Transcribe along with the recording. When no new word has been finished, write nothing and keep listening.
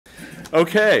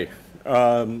Okay,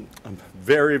 I'm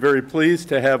very, very pleased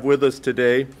to have with us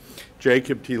today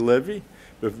Jacob T. Levy.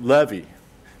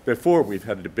 Before we've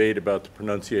had a debate about the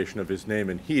pronunciation of his name,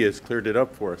 and he has cleared it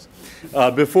up for us.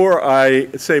 Before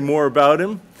I say more about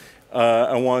him,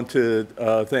 I want to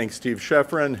thank Steve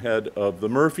Schefferin, head of the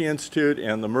Murphy Institute,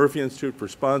 and the Murphy Institute for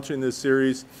sponsoring this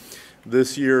series.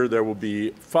 This year there will be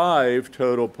 5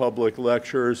 total public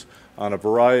lectures on a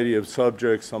variety of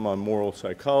subjects, some on moral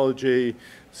psychology,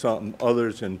 some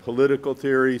others in political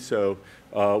theory. So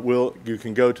you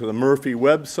can go to the Murphy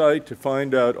website to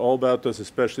find out all about this,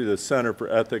 especially the Center for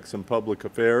Ethics and Public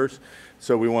Affairs.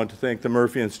 So we want to thank the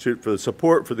Murphy Institute for the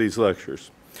support for these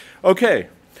lectures. Okay,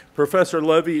 Professor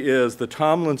Levy is the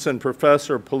Tomlinson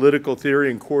Professor of Political Theory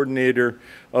and coordinator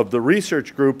of the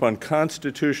research group on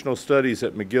constitutional studies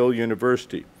at McGill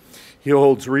University. He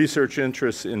holds research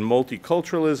interests in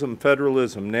multiculturalism,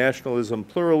 federalism, nationalism,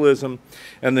 pluralism,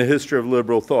 and the history of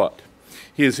liberal thought.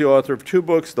 He is the author of 2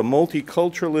 books, The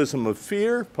Multiculturalism of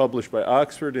Fear, published by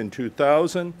Oxford in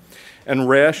 2000, and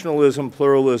Rationalism,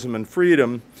 Pluralism, and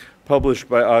Freedom, published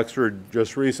by Oxford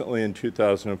just recently in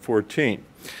 2014,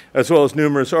 as well as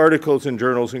numerous articles in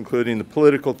journals including the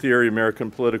Political Theory, American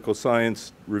Political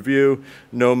Science Review,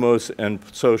 Nomos, and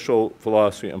Social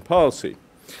Philosophy and Policy.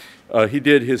 He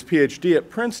did his Ph.D. at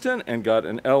Princeton and got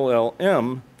an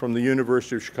LL.M. from the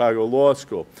University of Chicago Law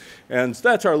School. And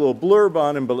that's our little blurb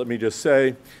on him, but let me just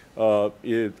say,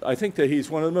 I think that he's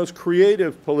one of the most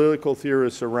creative political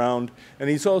theorists around, and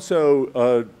he's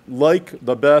also, like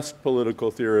the best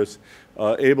political theorists,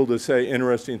 able to say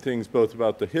interesting things both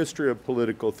about the history of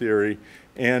political theory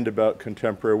and about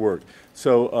contemporary work.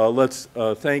 So let's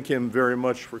thank him very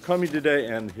much for coming today,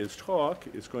 and his talk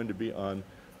is going to be on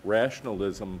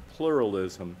rationalism,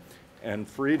 pluralism, and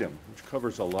freedom, which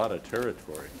covers a lot of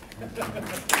territory.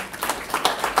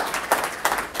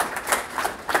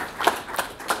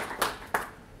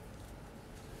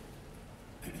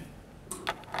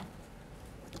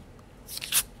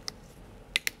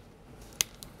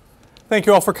 Thank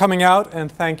you all for coming out,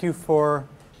 and thank you for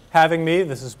having me.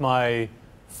 This is my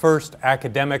first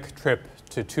academic trip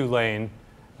to Tulane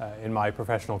in my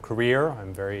professional career.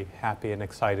 I'm very happy and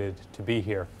excited to be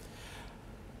here.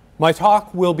 My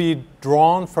talk will be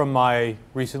drawn from my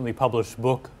recently published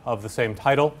book of the same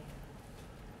title.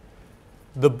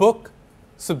 The book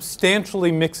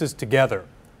substantially mixes together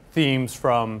themes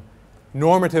from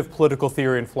normative political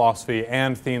theory and philosophy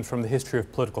and themes from the history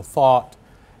of political thought,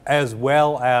 as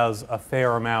well as a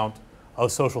fair amount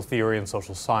of social theory and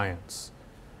social science.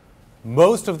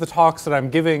 Most of the talks that I'm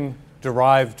giving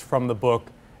derived from the book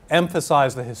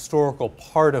emphasize the historical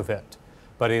part of it,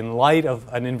 but in light of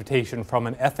an invitation from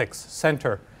an ethics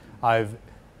center, I've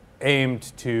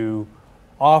aimed to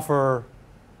offer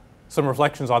some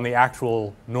reflections on the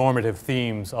actual normative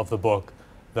themes of the book,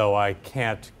 though I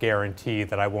can't guarantee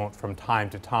that I won't from time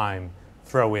to time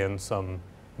throw in some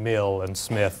Mill and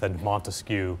Smith and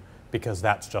Montesquieu, because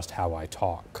that's just how I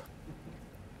talk.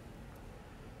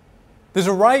 There's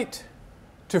a right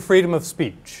to freedom of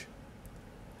speech.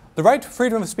 The right to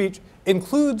freedom of speech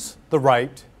includes the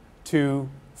right to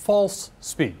false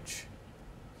speech.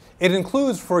 It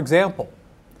includes, for example,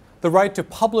 the right to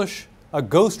publish a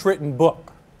ghost-written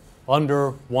book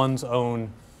under one's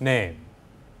own name.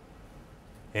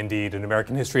 Indeed, in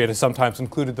American history, it has sometimes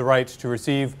included the right to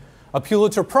receive a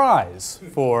Pulitzer Prize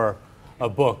for a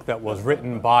book that was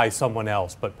written by someone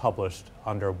else but published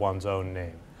under one's own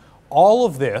name. All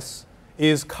of this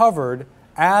is covered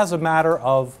as a matter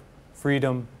of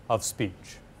freedom of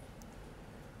speech.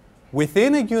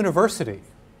 Within a university,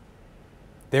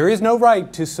 there is no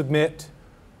right to submit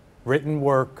written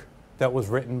work that was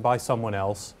written by someone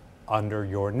else under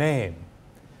your name.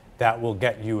 That will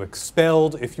get you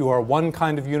expelled if you are one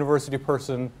kind of university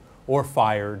person, or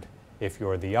fired if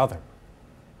you're the other.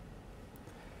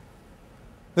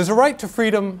 There's a right to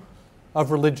freedom of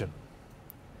religion,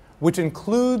 which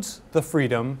includes the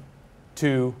freedom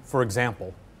to, for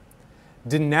example,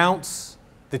 denounce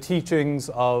the teachings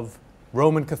of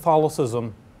Roman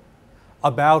Catholicism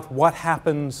about what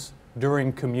happens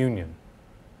during communion,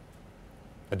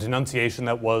 a denunciation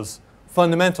that was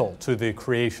fundamental to the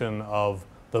creation of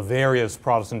the various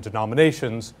Protestant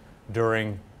denominations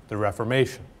during the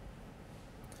Reformation.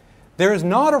 There is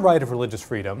not a right of religious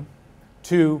freedom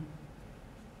to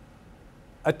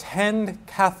attend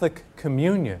Catholic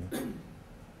communion,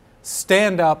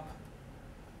 stand up,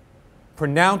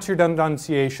 pronounce your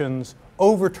denunciations,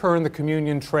 overturn the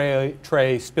communion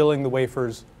tray, spilling the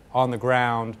wafers on the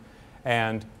ground,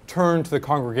 and turn to the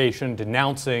congregation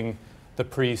denouncing the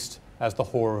priest as the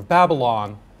whore of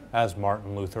Babylon, as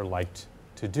Martin Luther liked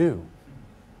to do.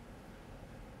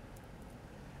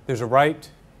 There's a right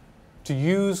to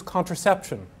use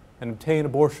contraception and obtain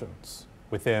abortions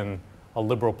within a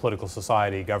liberal political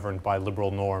society governed by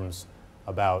liberal norms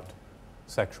about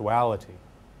sexuality.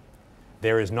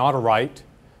 There is not a right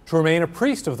to remain a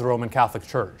priest of the Roman Catholic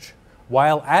Church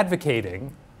while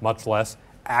advocating, much less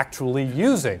actually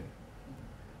using,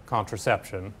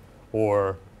 contraception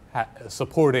or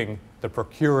supporting the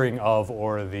procuring of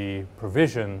or the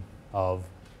provision of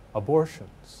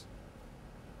abortions.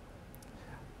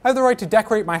 I have the right to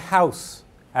decorate my house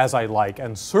as I like,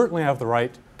 and certainly I have the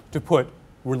right to put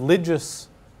religious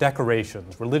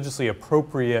decorations, religiously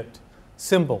appropriate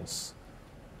symbols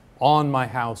on my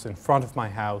house, in front of my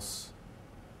house,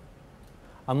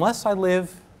 unless I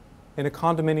live in a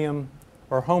condominium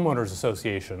or homeowners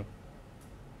association,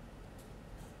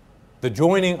 the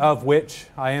joining of which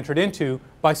I entered into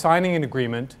by signing an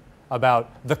agreement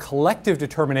about the collective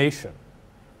determination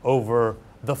over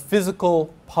the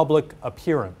physical public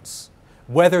appearance,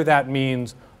 whether that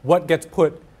means what gets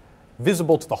put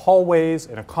visible to the hallways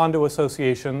in a condo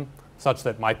association, such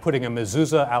that my putting a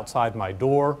mezuzah outside my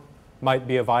door might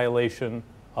be a violation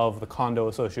of the condo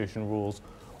association rules,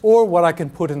 or what I can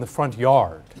put in the front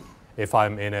yard if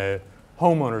I'm in a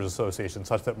homeowners association,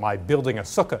 such that my building a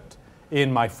sukkah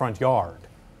in my front yard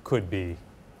could be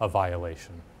a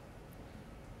violation.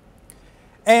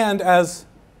 And as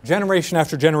generation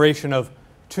after generation of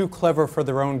too clever for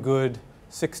their own good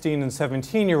 16 and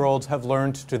 17-year-olds have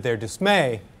learned to their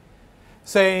dismay,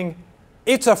 saying,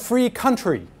 "It's a free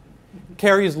country,"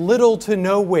 carries little to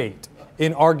no weight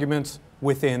in arguments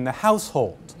within the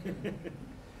household.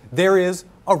 There is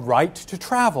a right to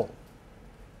travel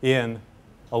in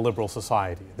a liberal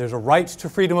society. There's a right to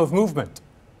freedom of movement.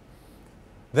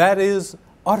 That is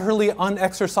utterly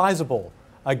unexercisable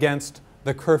against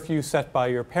the curfew set by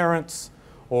your parents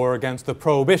or against the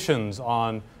prohibitions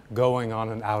on going on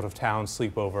an out-of-town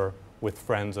sleepover with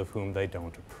friends of whom they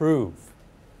don't approve.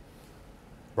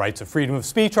 Rights of freedom of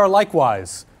speech are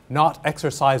likewise not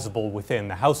exercisable within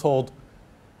the household.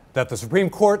 That the Supreme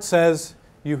Court says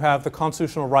you have the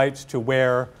constitutional right to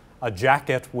wear a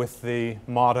jacket with the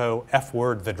motto F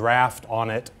word the draft on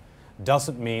it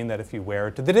doesn't mean that if you wear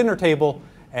it to the dinner table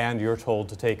and you're told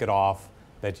to take it off,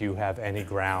 that you have any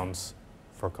grounds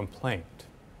for complaint.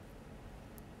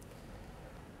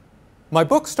 My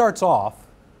book starts off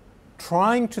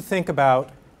trying to think about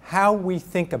how we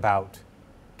think about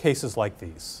cases like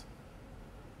these.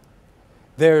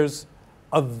 There's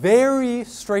a very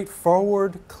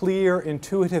straightforward, clear,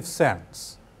 intuitive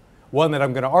sense, one that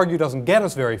I'm going to argue doesn't get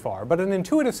us very far, but an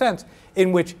intuitive sense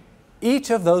in which each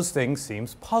of those things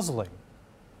seems puzzling.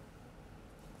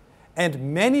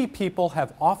 And many people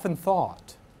have often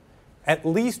thought, at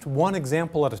least one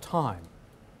example at a time,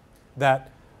 that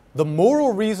the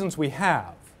moral reasons we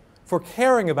have for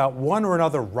caring about one or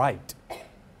another right,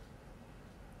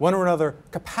 one or another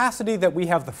capacity that we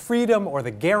have the freedom or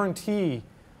the guarantee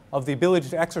of the ability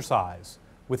to exercise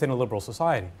within a liberal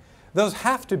society, those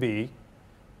have to be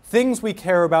things we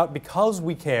care about because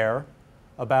we care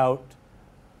about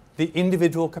the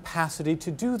individual capacity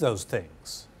to do those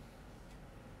things.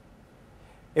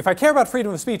 If I care about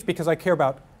freedom of speech because I care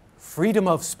about freedom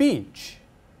of speech,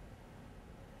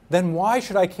 then why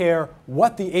should I care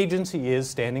what the agency is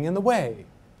standing in the way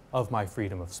of my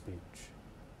freedom of speech?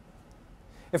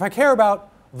 If I care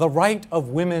about the right of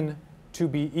women to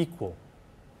be equal,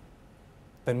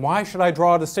 then why should I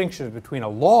draw a distinction between a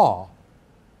law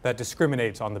that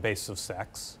discriminates on the basis of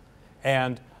sex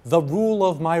and the rule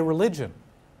of my religion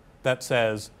that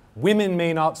says women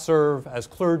may not serve as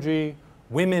clergy,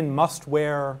 women must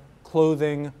wear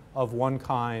clothing of one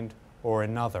kind or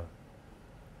another?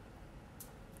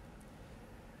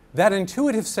 That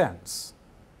intuitive sense,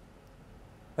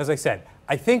 as I said,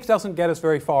 I think doesn't get us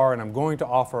very far, and I'm going to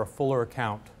offer a fuller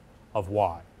account of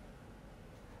why.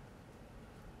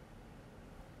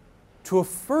 To a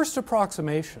first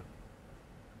approximation,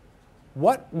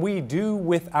 what we do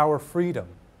with our freedom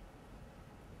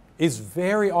is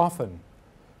very often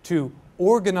to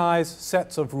organize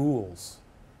sets of rules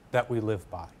that we live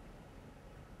by.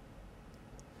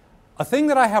 A thing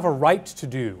that I have a right to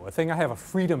do, a thing I have a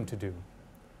freedom to do,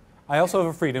 I also have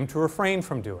a freedom to refrain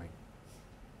from doing.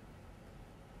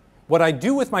 What I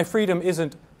do with my freedom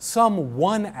isn't some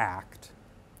one act,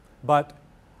 but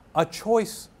a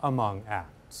choice among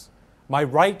acts. My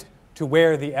right to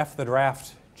wear the F the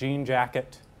draft jean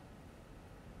jacket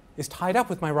is tied up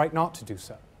with my right not to do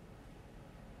so.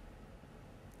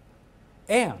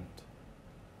 And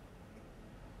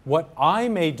what I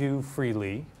may do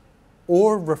freely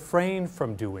or refrain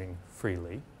from doing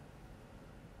freely,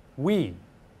 we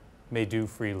may do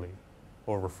freely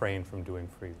or refrain from doing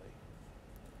freely.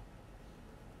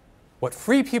 What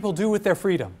free people do with their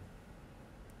freedom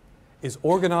is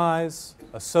organize,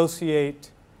 associate,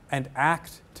 and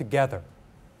act together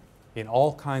in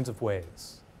all kinds of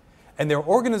ways. And their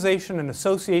organization and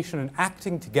association and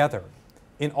acting together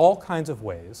in all kinds of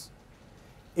ways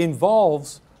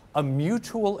involves a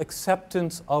mutual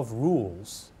acceptance of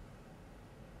rules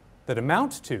that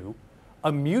amount to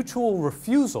a mutual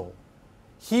refusal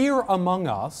here among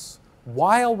us,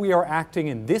 while we are acting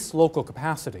in this local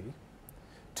capacity,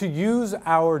 to use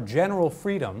our general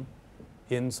freedom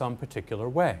in some particular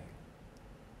way.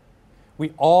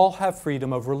 We all have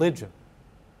freedom of religion.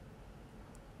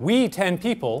 We 10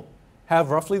 people have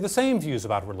roughly the same views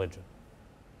about religion.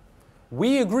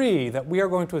 We agree that we are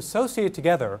going to associate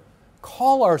together,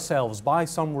 call ourselves by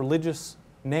some religious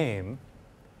name,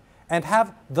 and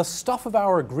have the stuff of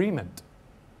our agreement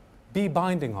be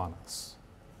binding on us.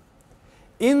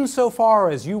 Insofar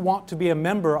as you want to be a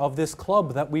member of this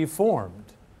club that we've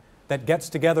formed, that gets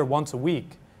together once a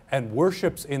week and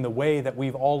worships in the way that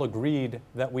we've all agreed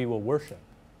that we will worship,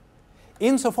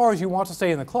 insofar as you want to stay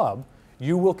in the club,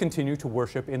 you will continue to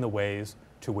worship in the ways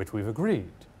to which we've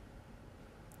agreed.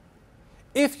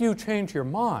 If you change your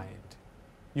mind,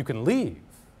 you can leave.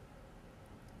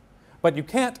 But you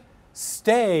can't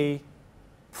stay,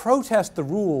 protest the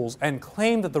rules, and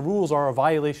claim that the rules are a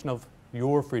violation of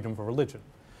your freedom of religion.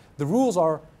 The rules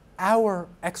are our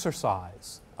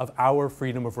exercise of our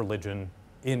freedom of religion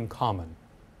in common.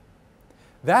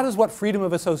 That is what freedom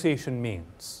of association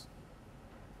means.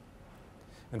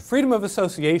 And freedom of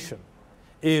association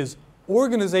is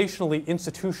organizationally,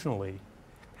 institutionally,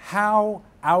 how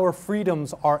our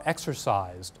freedoms are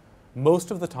exercised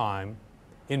most of the time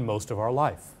in most of our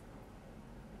life.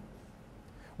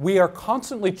 We are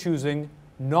constantly choosing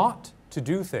not to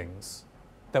do things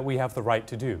that we have the right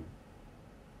to do.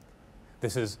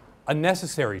 This is a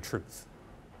necessary truth.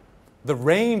 The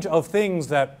range of things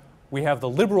that we have the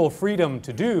liberal freedom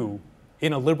to do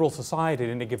in a liberal society at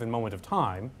any given moment of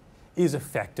time is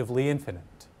effectively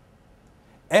infinite.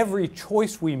 Every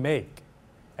choice we make,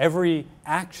 every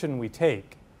action we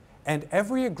take, and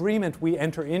every agreement we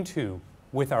enter into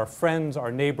with our friends,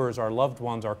 our neighbors, our loved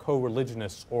ones, our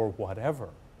co-religionists, or whatever,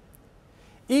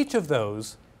 each of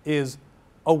those is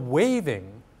a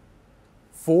waiving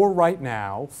for right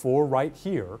now, for right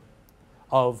here,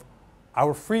 of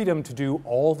our freedom to do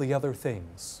all the other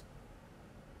things.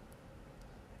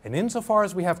 And insofar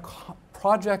as we have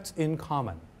projects in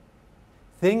common,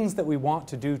 things that we want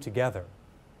to do together,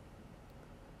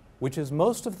 which is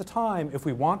most of the time if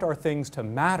we want our things to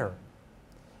matter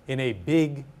in a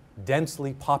big,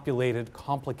 densely populated,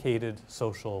 complicated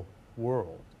social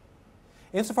world.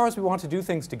 Insofar as we want to do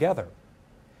things together,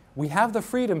 we have the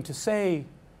freedom to say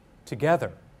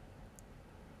together,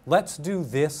 let's do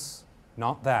this,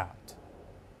 not that.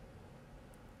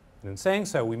 And in saying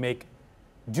so, we make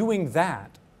doing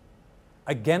that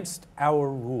against our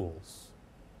rules.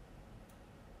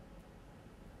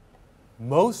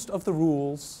 Most of the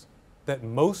rules that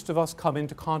most of us come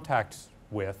into contact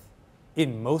with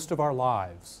in most of our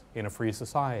lives in a free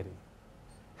society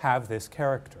have this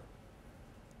character.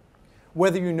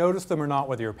 Whether you notice them or not,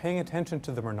 whether you're paying attention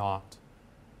to them or not,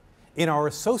 in our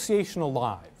associational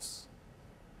lives,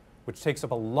 which takes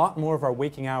up a lot more of our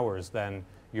waking hours than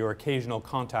your occasional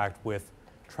contact with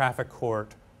traffic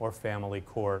court or family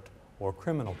court or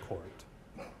criminal court.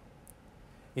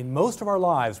 In most of our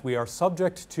lives, we are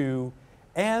subject to,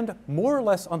 and more or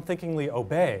less unthinkingly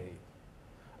obey,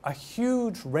 a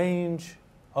huge range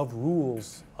of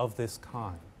rules of this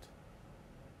kind.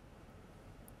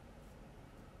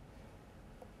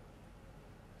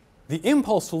 The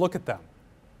impulse to look at them,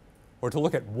 or to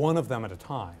look at one of them at a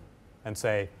time and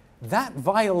say, that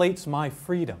violates my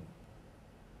freedom,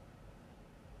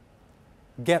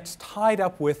 gets tied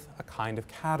up with a kind of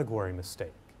category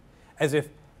mistake, as if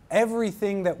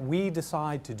everything that we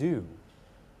decide to do,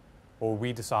 or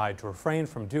we decide to refrain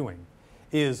from doing,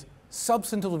 is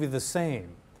substantively the same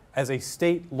as a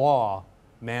state law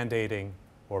mandating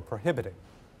or prohibiting.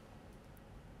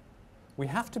 We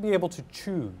have to be able to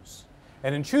choose.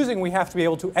 And in choosing, we have to be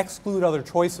able to exclude other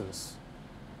choices.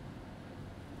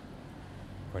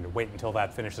 I'm going to wait until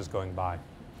that finishes going by.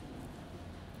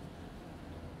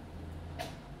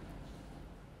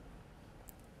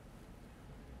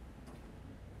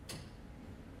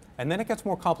 And then it gets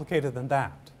more complicated than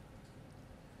that.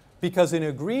 Because in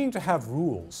agreeing to have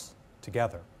rules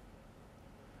together,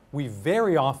 we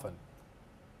very often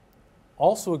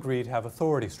also agree to have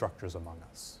authority structures among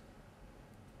us.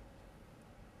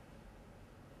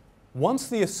 Once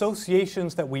the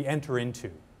associations that we enter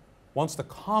into, once the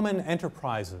common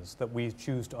enterprises that we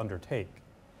choose to undertake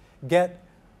get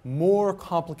more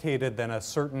complicated than a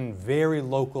certain very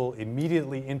local,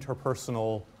 immediately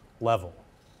interpersonal level,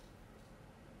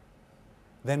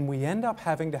 then we end up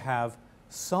having to have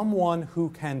someone who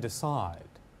can decide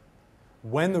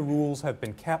when the rules have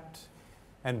been kept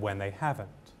and when they haven't.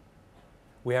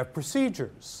 We have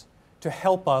procedures to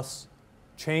help us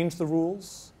change the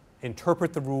rules,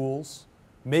 interpret the rules,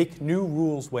 make new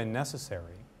rules when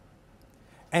necessary,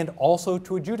 and also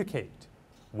to adjudicate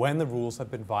when the rules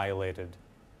have been violated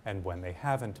and when they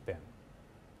haven't been.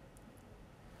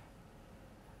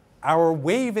 Our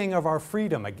waiving of our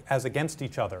freedom as against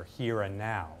each other here and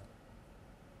now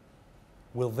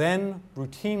will then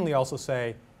routinely also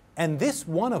say, and this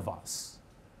one of us,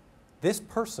 this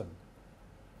person,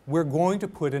 we're going to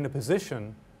put in a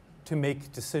position to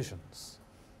make decisions.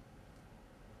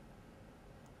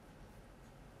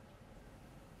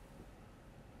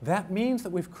 That means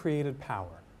that we've created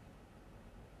power.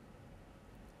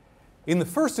 In the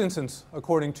first instance,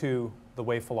 according to the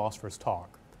way philosophers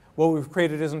talk, what we've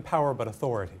created isn't power but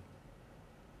authority.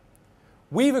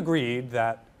 We've agreed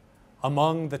that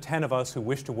among the 10 of us who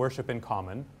wish to worship in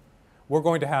common, we're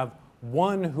going to have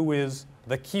one who is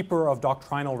the keeper of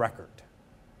doctrinal record,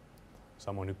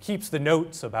 someone who keeps the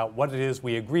notes about what it is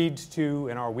we agreed to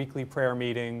in our weekly prayer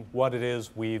meeting, what it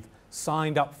is we've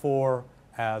signed up for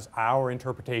as our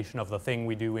interpretation of the thing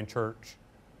we do in church.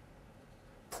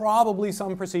 Probably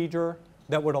some procedure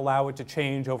that would allow it to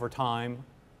change over time.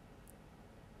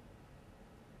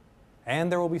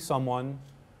 And there will be someone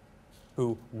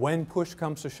who, when push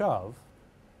comes to shove,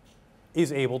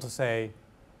 is able to say,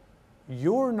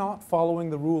 you're not following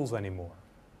the rules anymore.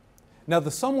 Now,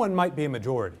 the someone might be a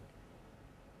majority.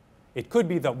 It could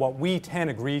be that what we 10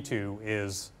 agree to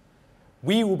is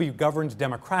we will be governed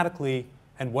democratically,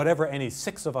 and whatever any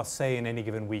 6 of us say in any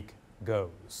given week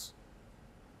goes.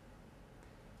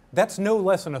 That's no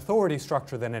less an authority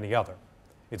structure than any other.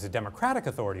 It's a democratic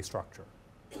authority structure.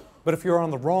 But if you're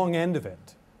on the wrong end of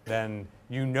it, then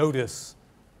you notice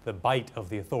the bite of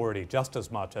the authority just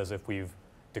as much as if we've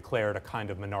declared a kind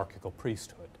of monarchical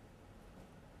priesthood.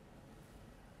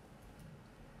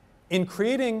 In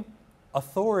creating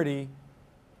authority,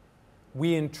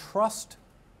 we entrust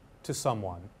to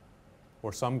someone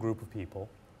or some group of people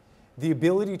the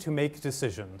ability to make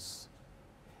decisions,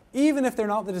 even if they're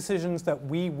not the decisions that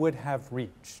we would have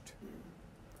reached.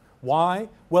 Why?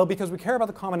 Well, because we care about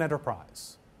the common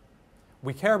enterprise.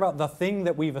 We care about the thing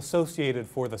that we've associated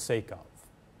for the sake of.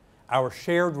 Our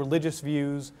shared religious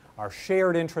views, our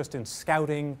shared interest in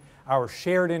scouting, our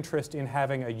shared interest in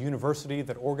having a university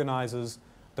that organizes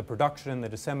the production and the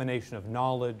dissemination of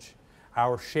knowledge,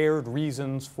 our shared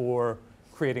reasons for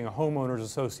creating a homeowners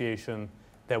association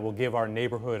that will give our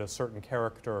neighborhood a certain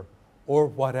character, or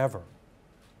whatever.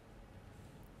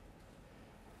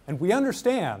 And we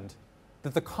understand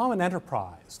that the common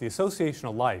enterprise, the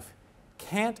associational life,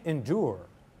 can't endure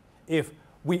if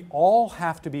we all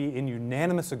have to be in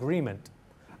unanimous agreement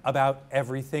about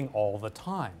everything all the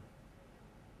time.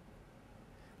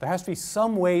 There has to be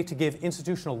some way to give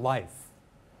institutional life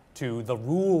to the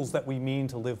rules that we mean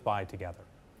to live by together.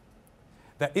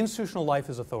 That institutional life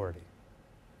is authority.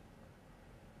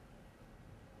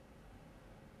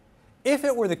 If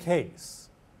it were the case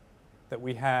that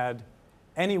we had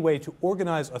any way to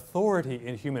organize authority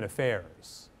in human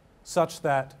affairs such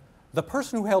that the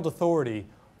person who held authority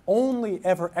only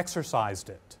ever exercised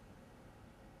it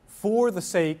for the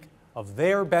sake of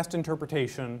their best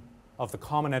interpretation of the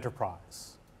common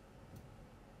enterprise.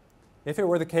 If it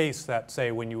were the case that,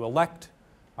 say, when you elect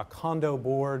a condo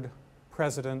board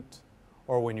president,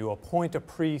 or when you appoint a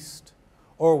priest,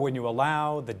 or when you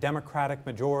allow the Democratic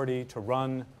majority to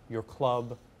run your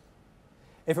club,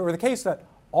 if it were the case that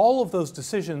all of those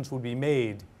decisions would be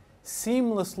made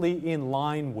seamlessly in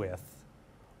line with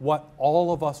what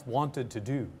all of us wanted to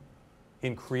do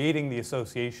in creating the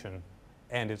association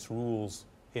and its rules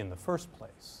in the first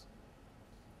place,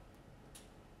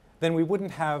 then we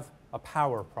wouldn't have a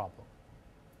power problem.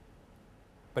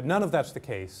 But none of that's the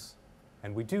case,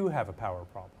 and we do have a power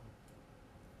problem.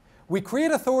 We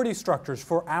create authority structures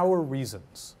for our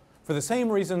reasons, for the same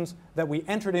reasons that we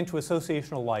entered into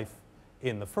associational life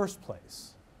in the first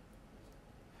place.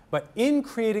 But in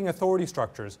creating authority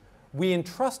structures, we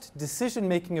entrust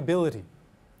decision-making ability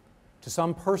to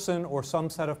some person or some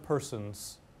set of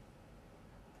persons,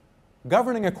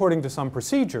 governing according to some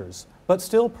procedures, but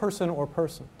still person or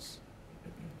persons.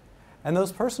 And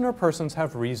those person or persons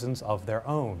have reasons of their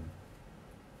own.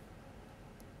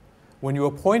 When you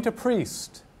appoint a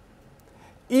priest,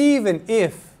 even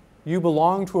if you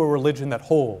belong to a religion that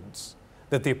holds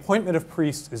that the appointment of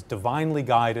priests is divinely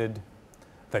guided,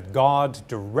 that God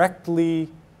directly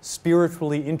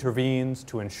spiritually intervenes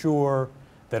to ensure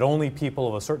that only people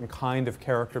of a certain kind of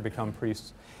character become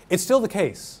priests, it's still the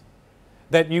case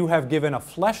that you have given a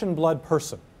flesh and blood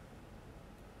person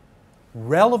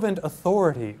relevant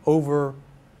authority over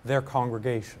their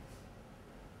congregation.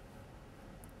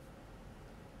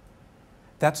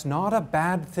 That's not a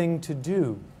bad thing to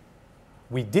do.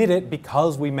 We did it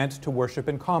because we meant to worship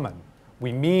in common.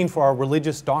 We mean for our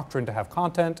religious doctrine to have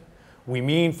content. We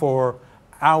mean for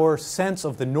our sense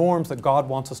of the norms that God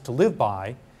wants us to live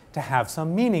by to have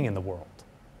some meaning in the world.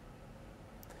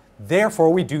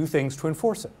 Therefore, we do things to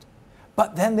enforce it.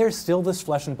 But then there's still this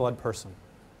flesh and blood person.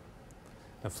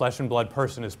 The flesh and blood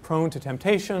person is prone to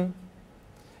temptation,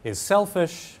 is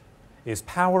selfish, is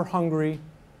power hungry,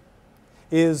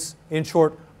 is, in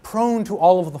short, prone to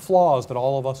all of the flaws that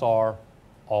all of us are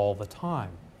all the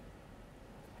time.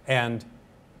 And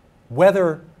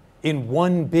whether in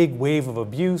one big wave of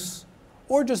abuse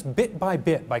or just bit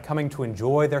by coming to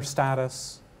enjoy their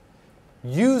status,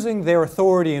 using their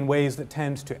authority in ways that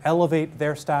tend to elevate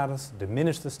their status,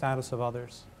 diminish the status of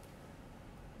others,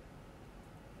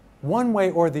 one way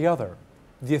or the other,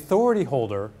 the authority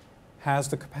holder has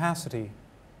the capacity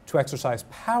to exercise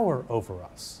power over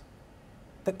us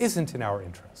that isn't in our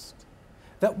interest.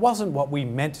 That wasn't what we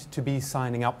meant to be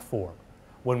signing up for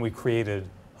when we created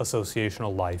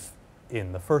associational life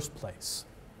in the first place.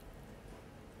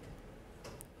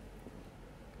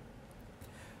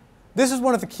 This is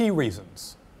one of the key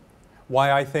reasons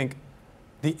why I think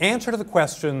the answer to the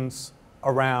questions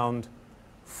around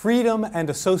freedom and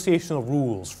associational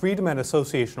rules, freedom and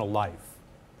associational life,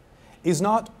 is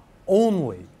not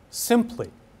only simply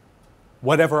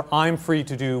whatever I'm free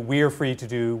to do, we're free to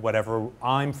do, whatever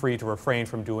I'm free to refrain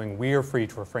from doing, we're free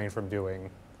to refrain from doing.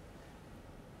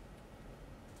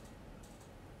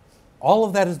 All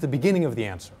of that is the beginning of the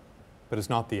answer, but it's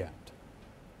not the end.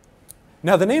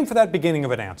 Now, the name for that beginning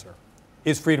of an answer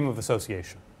is freedom of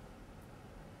association.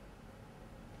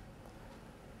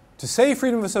 To say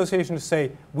freedom of association is to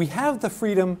say we have the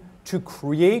freedom to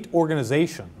create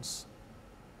organizations,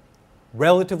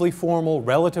 relatively formal,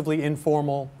 relatively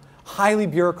informal, highly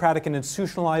bureaucratic and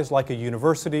institutionalized like a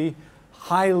university,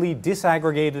 highly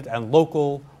disaggregated and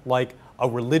local like a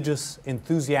religious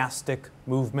enthusiastic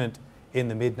movement in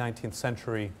the mid-19th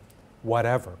century,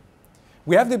 whatever.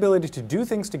 We have the ability to do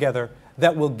things together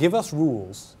that will give us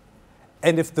rules,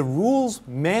 and if the rules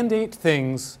mandate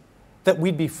things that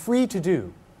we'd be free to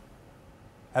do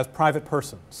as private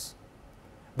persons,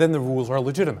 then the rules are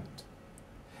legitimate.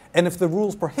 And if the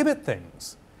rules prohibit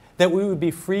things that we would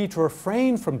be free to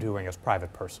refrain from doing as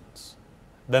private persons,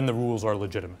 then the rules are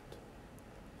legitimate.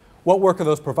 What work are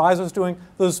those provisos doing?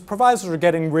 Those provisos are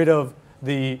getting rid of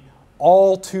the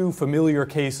all too familiar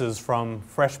cases from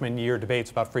freshman year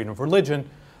debates about freedom of religion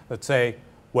that say,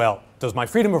 well, does my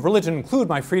freedom of religion include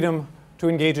my freedom to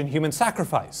engage in human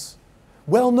sacrifice?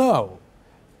 Well, no,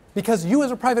 because you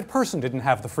as a private person didn't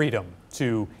have the freedom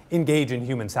to engage in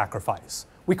human sacrifice.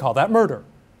 We call that murder.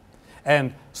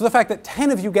 And so the fact that 10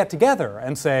 of you get together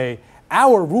and say,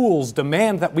 our rules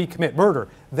demand that we commit murder,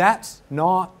 that's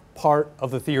not part of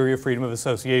the theory of freedom of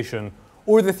association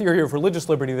or the theory of religious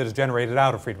liberty that is generated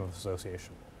out of freedom of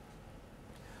association.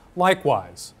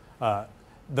 Likewise,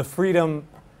 the freedom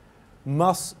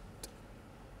must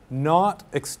not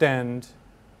extend,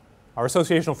 our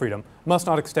associational freedom must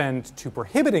not extend to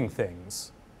prohibiting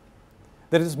things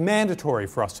that it is mandatory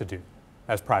for us to do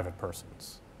as private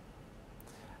persons.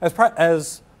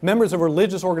 As members of a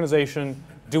religious organization,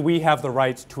 do we have the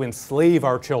right to enslave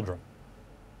our children?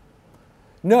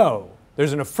 No.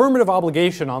 There's an affirmative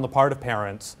obligation on the part of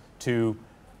parents to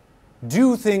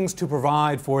do things to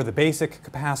provide for the basic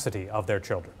capacity of their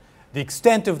children. The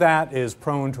extent of that is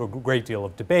prone to a great deal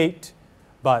of debate,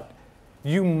 but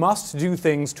you must do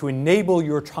things to enable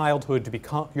your child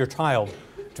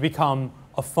to become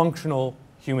a functional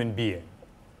human being.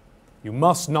 You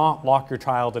must not lock your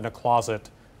child in a closet,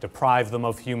 deprive them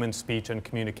of human speech and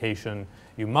communication.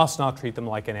 You must not treat them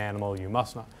like an animal. You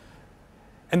must not.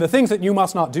 And the things that you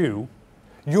must not do,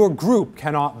 your group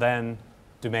cannot then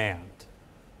demand.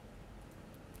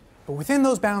 But within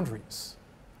those boundaries,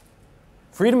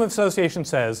 freedom of association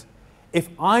says, if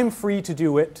I'm free to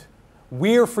do it,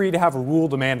 we're free to have a rule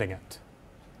demanding it.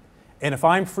 And if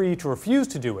I'm free to refuse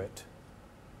to do it,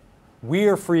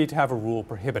 we're free to have a rule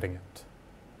prohibiting it.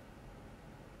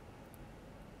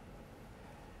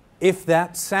 If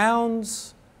that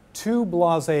sounds too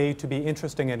blasé to be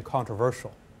interesting and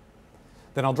controversial,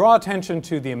 then I'll draw attention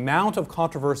to the amount of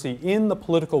controversy in the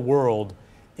political world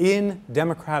in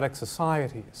democratic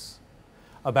societies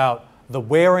about the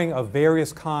wearing of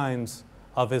various kinds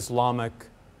of Islamic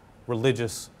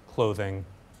religious clothing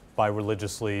by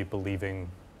religiously believing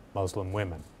Muslim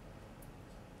women.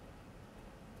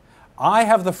 I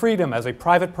have the freedom as a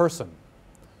private person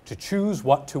to choose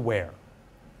what to wear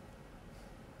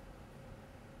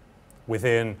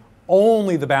within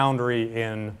only the boundary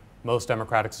in most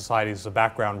democratic societies, a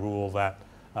background rule that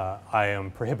I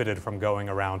am prohibited from going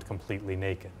around completely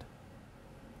naked.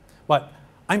 But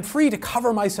I'm free to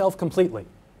cover myself completely.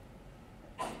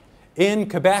 In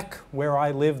Quebec, where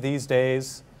I live these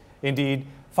days, indeed,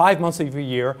 5 months of the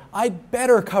year, I'd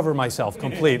better cover myself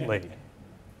completely.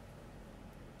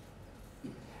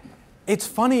 It's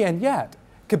funny, and yet,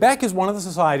 Quebec is one of the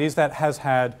societies that has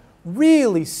had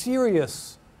really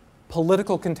serious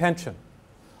political contention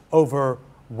over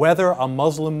whether a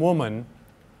Muslim woman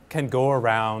can go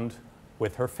around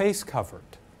with her face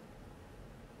covered.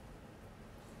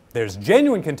 There's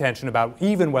genuine contention about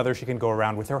even whether she can go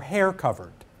around with her hair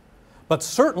covered. But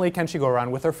certainly can she go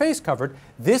around with her face covered.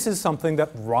 This is something that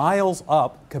riles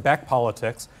up Quebec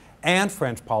politics and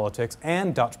French politics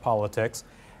and Dutch politics.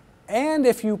 And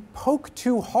if you poke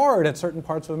too hard at certain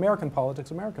parts of American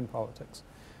politics.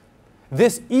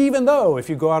 This, even though if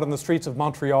you go out on the streets of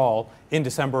Montreal in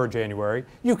December or January,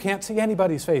 you can't see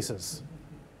anybody's faces.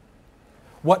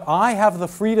 What I have the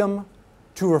freedom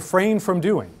to refrain from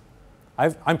doing,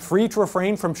 I'm free to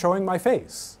refrain from showing my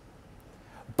face.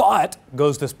 But,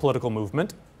 goes this political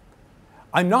movement,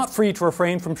 I'm not free to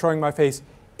refrain from showing my face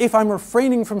if I'm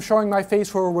refraining from showing my face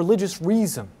for a religious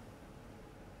reason.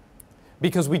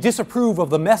 Because we disapprove of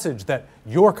the message that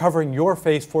you're covering your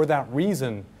face for that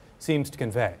reason seems to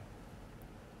convey.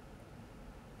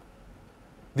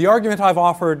 The argument I've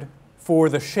offered for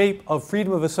the shape of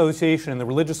freedom of association and the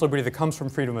religious liberty that comes from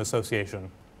freedom of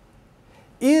association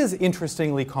is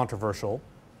interestingly controversial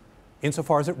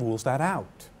insofar as it rules that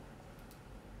out.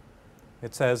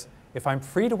 It says, if I'm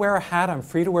free to wear a hat, I'm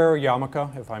free to wear a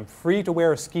yarmulke. If I'm free to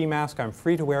wear a ski mask, I'm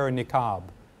free to wear a niqab.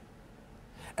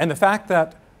 And the fact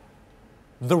that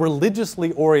the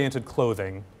religiously oriented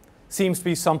clothing seems to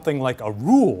be something like a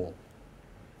rule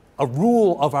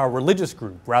of our religious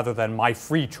group rather than my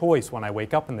free choice when I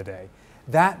wake up in the day,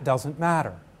 that doesn't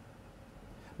matter.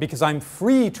 Because I'm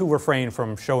free to refrain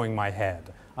from showing my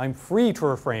head. I'm free to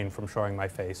refrain from showing my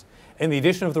face. And the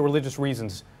addition of the religious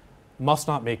reasons must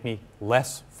not make me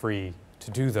less free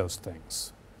to do those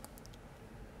things.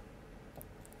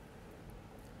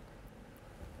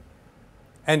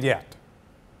 And yet,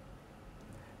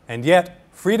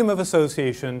 freedom of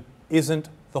association isn't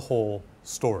the whole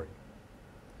story.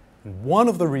 And one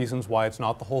of the reasons why it's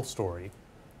not the whole story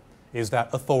is that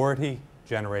authority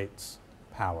generates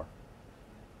power.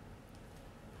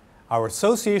 Our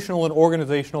associational and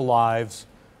organizational lives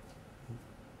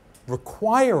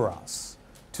require us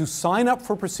to sign up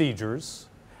for procedures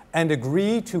and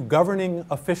agree to governing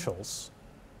officials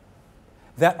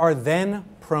that are then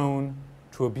prone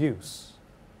to abuse.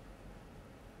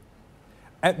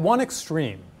 At one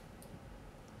extreme,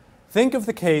 think of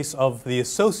the case of the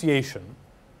association,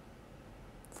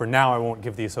 for now I won't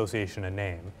give the association a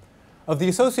name, of the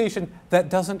association that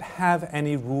doesn't have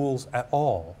any rules at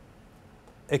all,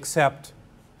 except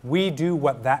we do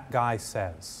what that guy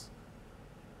says.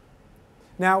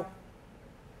 Now,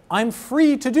 I'm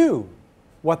free to do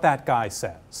what that guy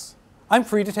says. I'm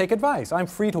free to take advice. I'm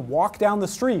free to walk down the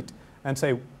street and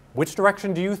say, which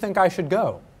direction do you think I should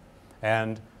go?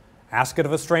 And ask it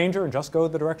of a stranger and just go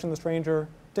the direction the stranger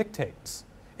dictates.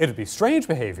 It would be strange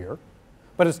behavior,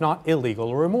 but it's not illegal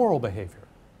or immoral behavior.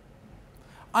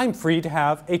 I'm free to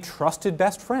have a trusted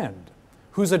best friend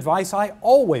whose advice I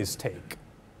always take.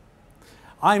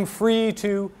 I'm free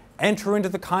to enter into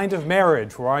the kind of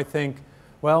marriage where I think,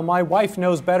 well, my wife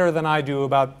knows better than I do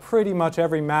about pretty much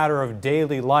every matter of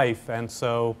daily life, and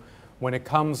so when it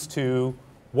comes to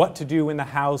what to do in the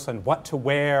house and what to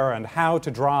wear and how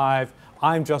to drive,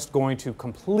 I'm just going to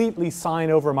completely sign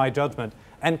over my judgment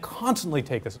and constantly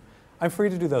take this. I'm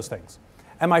free to do those things.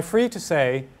 Am I free to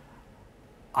say,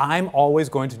 I'm always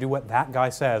going to do what that guy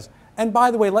says? And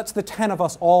by the way, let's the 10 of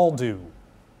us all do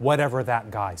whatever that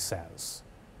guy says.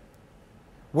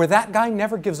 Where that guy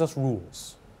never gives us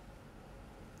rules.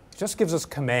 He just gives us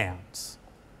commands.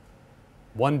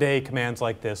 One day commands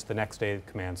like this, the next day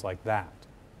commands like that.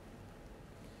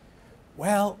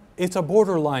 Well, it's a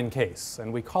borderline case,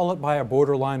 and we call it by a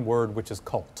borderline word, which is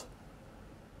cult.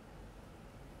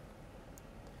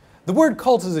 The word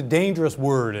cult is a dangerous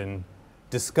word in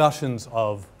discussions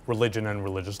of religion and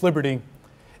religious liberty.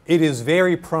 It is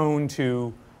very prone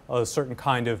to a certain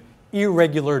kind of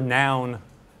irregular noun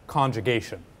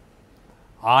conjugation.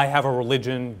 I have a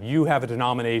religion, you have a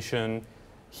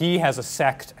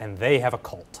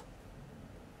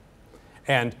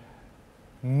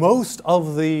most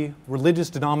of the religious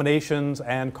denominations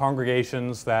and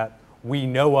congregations that we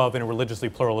know of in a religiously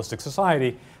pluralistic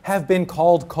society have been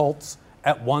called cults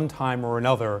at one time or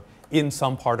another in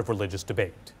some part of religious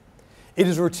debate. It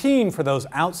is routine for those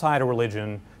outside a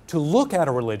religion to look at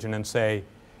a religion and say,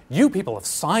 you people have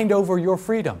signed over your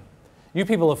freedom. You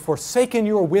people have forsaken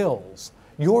your wills.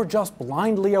 You're just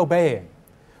blindly obeying.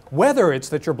 Whether it's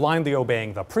that you're blindly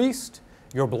obeying the priest,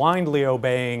 you're blindly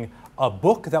obeying a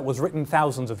book that was written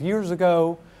thousands of years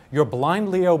ago, you're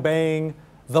blindly obeying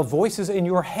the voices in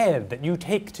your head that you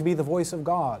take to be the voice of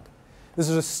God. This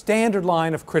is a standard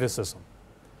line of criticism.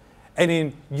 And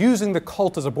in using the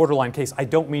cult as a borderline case, I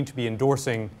don't mean to be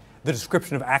endorsing the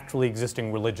description of actually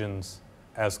existing religions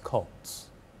as cults.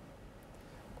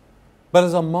 But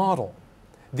as a model,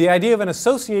 the idea of an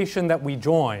association that we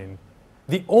join,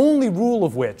 the only rule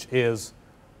of which is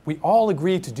we all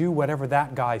agree to do whatever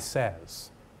that guy says.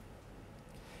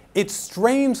 It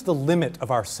strains the limit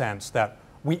of our sense that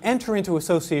we enter into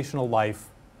associational life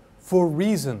for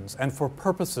reasons and for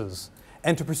purposes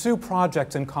and to pursue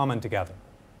projects in common together.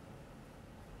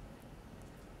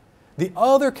 The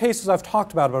other cases I've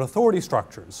talked about authority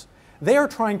structures, they are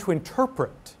trying to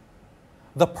interpret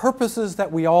the purposes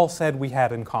that we all said we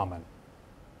had in common.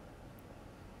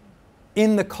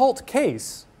 In the cult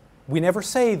case, we never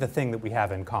say the thing that we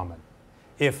have in common.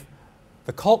 If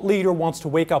the cult leader wants to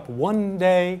wake up one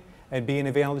day and be an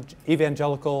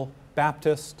evangelical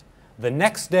Baptist, the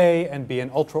next day and be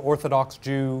an ultra-Orthodox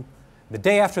Jew, the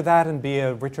day after that and be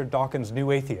a Richard Dawkins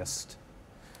new atheist,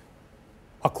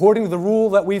 according to the rule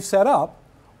that we've set up,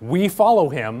 we follow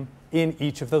him in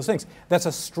each of those things. That's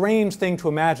a strange thing to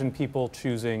imagine people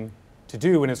choosing to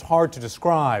do, and it's hard to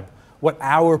describe what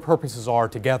our purposes are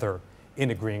together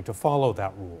in agreeing to follow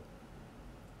that rule.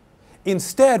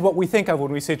 Instead, what we think of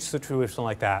when we say a situation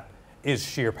like that is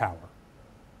sheer power.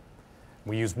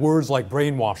 We use words like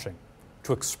brainwashing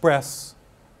to express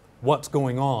what's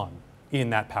going on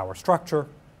in that power structure.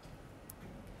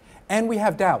 And we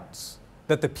have doubts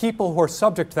that the people who are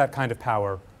subject to that kind of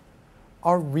power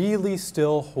are really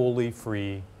still wholly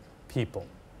free people.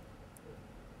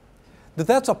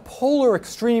 That's a polar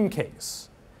extreme case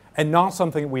and not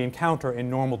something that we encounter in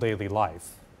normal daily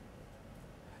life.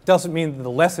 Doesn't mean that the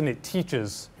lesson it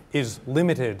teaches is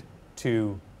limited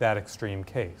to that extreme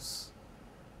case.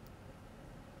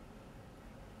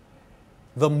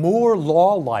 The more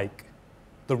law-like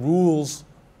the rules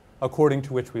according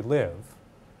to which we live,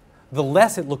 the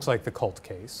less it looks like the cult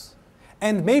case,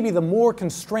 and maybe the more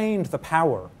constrained the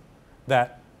power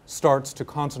that starts to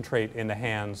concentrate in the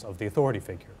hands of the authority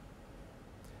figure.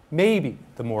 Maybe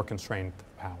the more constrained the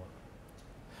power.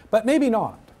 But maybe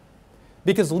not,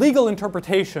 because legal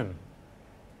interpretation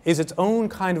is its own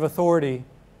kind of authority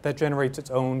that generates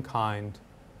its own kind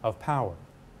of power.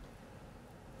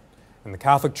 And the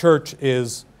Catholic Church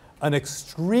is an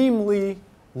extremely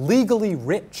legally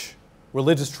rich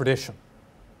religious tradition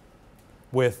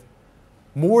with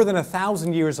more than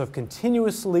 1,000 years of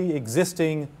continuously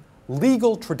existing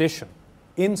legal tradition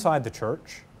inside the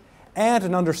church and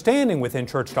an understanding within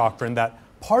church doctrine that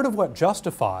part of what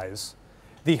justifies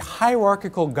the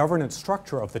hierarchical governance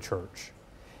structure of the church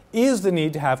is the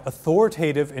need to have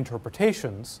authoritative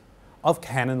interpretations of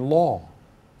canon law.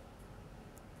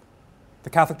 The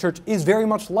Catholic Church is very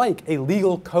much like a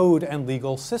legal code and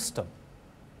legal system.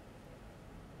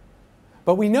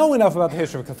 But we know enough about the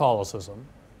history of Catholicism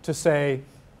to say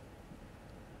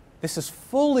this is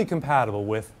fully compatible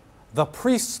with the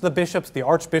priests, the bishops, the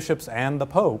archbishops, and the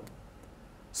Pope,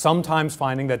 sometimes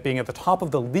finding that being at the top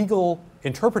of the legal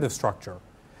interpretive structure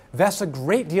vests a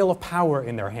great deal of power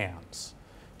in their hands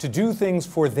to do things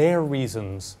for their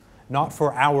reasons, not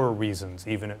for our reasons,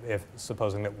 even if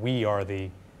supposing that we are the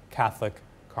Catholic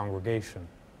congregation.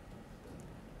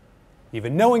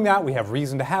 Even knowing that, we have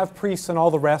reason to have priests and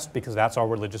all the rest because that's our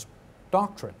religious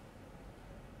doctrine.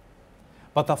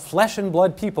 But the flesh and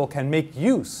blood people can make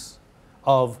use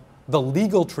of the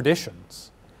legal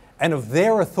traditions and of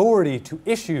their authority to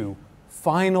issue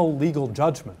final legal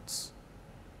judgments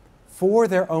for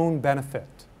their own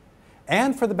benefit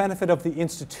and for the benefit of the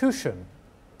institution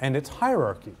and its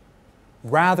hierarchy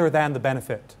rather than the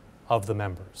benefit of the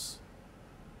members.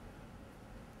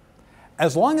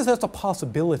 As long as that's a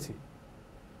possibility,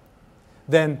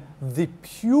 then the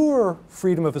pure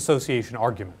freedom of association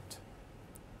argument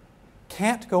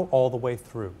can't go all the way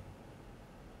through.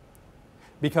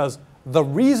 Because the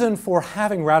reason for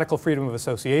having radical freedom of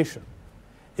association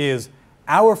is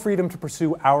our freedom to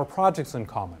pursue our projects in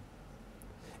common.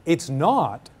 It's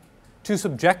not to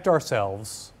subject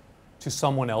ourselves to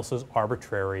someone else's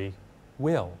arbitrary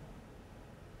will.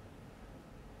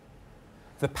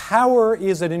 The power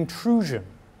is an intrusion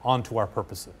onto our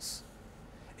purposes.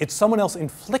 It's someone else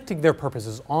inflicting their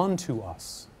purposes onto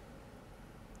us.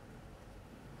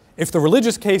 If the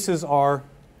religious cases are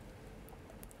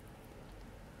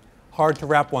hard to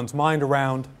wrap one's mind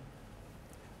around,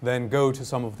 then go to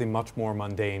some of the much more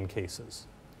mundane cases.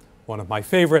 One of my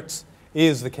favorites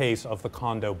is the case of the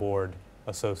Condo Board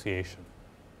Association.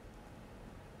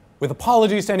 With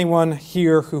apologies to anyone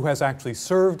here who has actually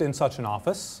served in such an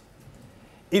office,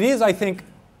 it is, I think,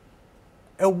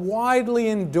 a widely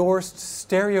endorsed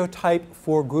stereotype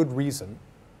for good reason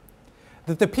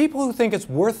that the people who think it's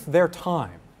worth their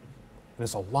time, and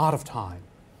it's a lot of time,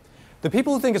 the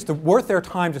people who think it's worth their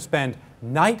time to spend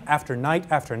night after night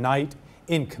after night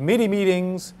in committee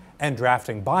meetings and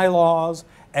drafting bylaws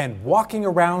and walking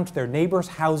around their neighbors'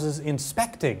 houses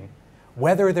inspecting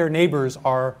whether their neighbors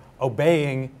are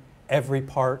obeying every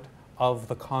part of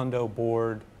the condominium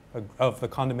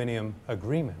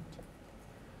agreement.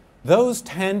 Those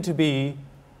tend to be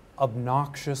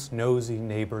obnoxious, nosy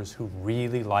neighbors who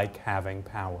really like having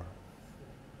power.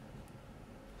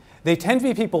 They tend to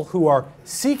be people who are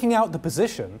seeking out the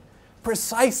position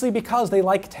precisely because they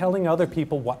like telling other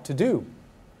people what to do.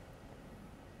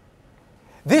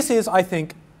 This is, I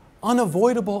think,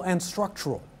 unavoidable and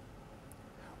structural.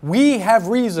 We have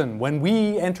reason, when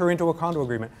we enter into a condo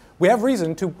agreement, we have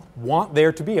reason to want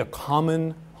there to be a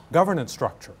common governance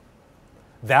structure.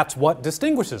 That's what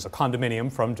distinguishes a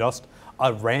condominium from just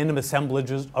a random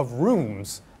assemblage of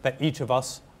rooms that each of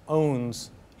us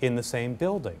owns in the same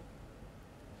building.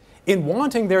 In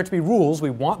wanting there to be rules,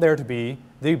 we want there to be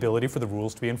the ability for the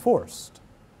rules to be enforced.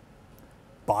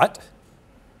 But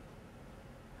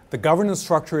the governance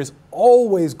structure is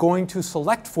always going to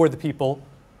select for the people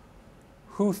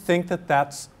who think that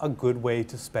that's a good way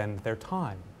to spend their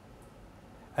time.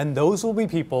 And those will be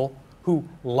people who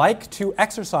like to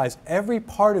exercise every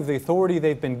part of the authority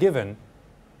they've been given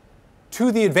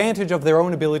to the advantage of their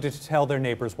own ability to tell their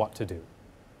neighbors what to do.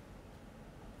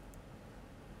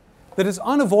 That it's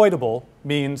unavoidable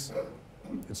means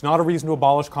it's not a reason to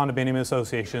abolish condominium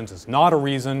associations. It's not a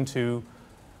reason to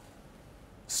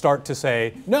start to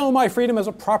say, no, my freedom as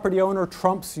a property owner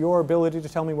trumps your ability to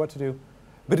tell me what to do.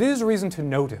 But it is a reason to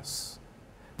notice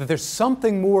that there's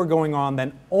something more going on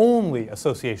than only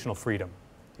associational freedom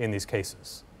in these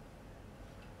cases.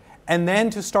 And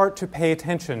then to start to pay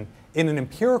attention in an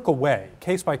empirical way,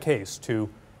 case by case, to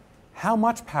how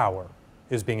much power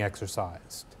is being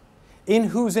exercised. In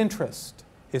whose interest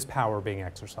is power being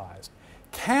exercised?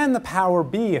 Can the power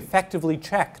be effectively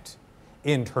checked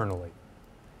internally?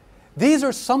 These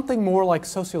are something more like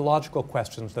sociological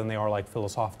questions than they are like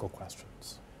philosophical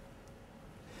questions.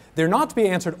 They're not to be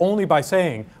answered only by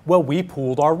saying, well, we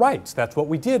pooled our rights. That's what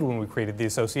we did when we created the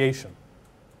association.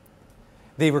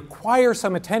 They require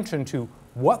some attention to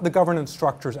what the governance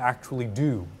structures actually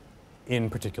do in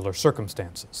particular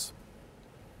circumstances.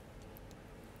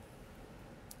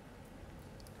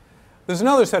 There's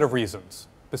another set of reasons,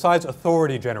 besides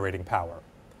authority-generating power,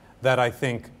 that I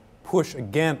think push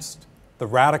against the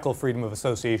radical freedom of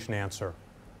association answer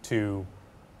to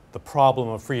the problem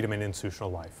of freedom in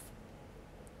institutional life.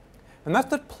 And that's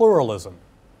that pluralism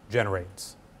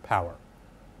generates power.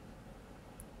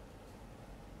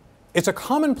 It's a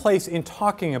commonplace in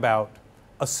talking about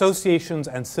associations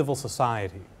and civil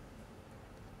society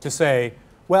to say,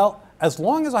 well, as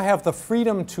long as I have the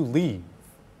freedom to leave,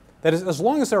 that is, as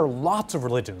long as there are lots of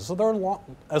religions, so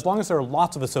as long as there are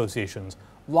lots of associations,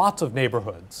 lots of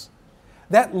neighborhoods,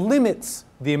 that limits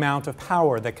the amount of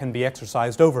power that can be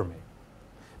exercised over me,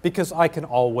 because I can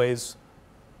always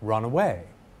run away.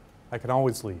 I can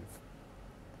always leave.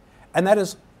 And that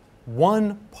is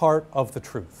one part of the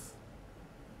truth.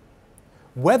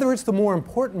 Whether it's the more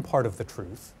important part of the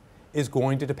truth is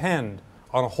going to depend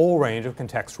on a whole range of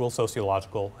contextual,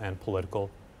 sociological, and political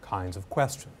kinds of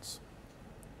questions.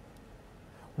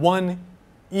 One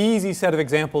easy set of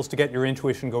examples to get your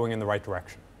intuition going in the right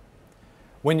direction.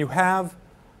 When you have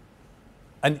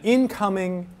an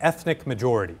incoming ethnic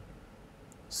majority,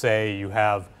 say you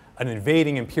have an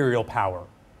invading imperial power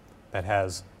that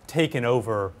has taken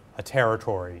over a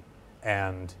territory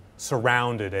and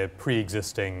surrounded a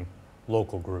pre-existing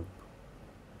local group.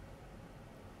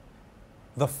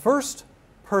 The first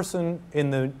person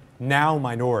in the now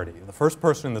minority, the first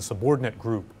person in the subordinate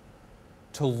group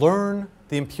to learn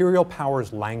the imperial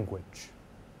power's language,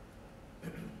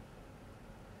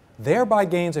 thereby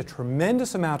gains a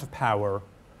tremendous amount of power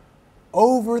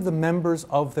over the members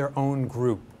of their own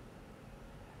group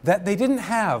that they didn't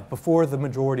have before the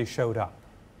majority showed up.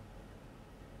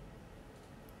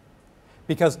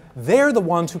 Because they're the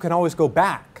ones who can always go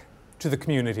back to the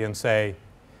community and say,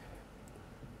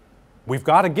 we've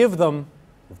got to give them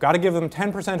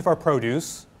 10% of our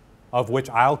produce, of which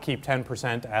I'll keep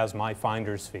 10% as my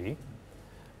finder's fee,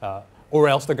 or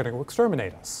else they're going to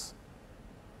exterminate us.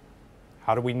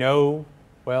 How do we know?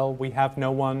 Well, we have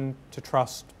no one to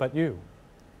trust but you.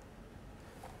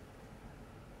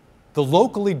 The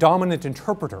locally dominant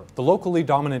interpreter, the locally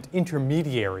dominant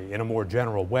intermediary in a more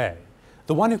general way,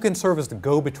 the one who can serve as the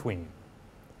go-between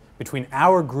between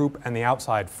our group and the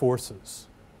outside forces,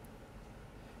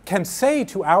 can say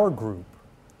to our group,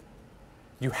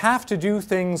 you have to do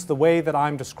things the way that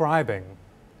I'm describing,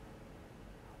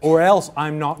 or else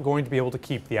I'm not going to be able to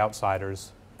keep the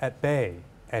outsiders at bay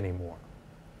anymore.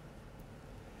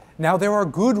 Now, there are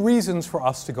good reasons for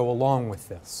us to go along with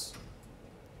this.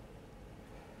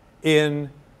 In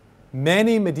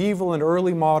many medieval and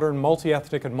early modern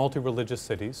multi-ethnic and multi-religious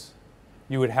cities,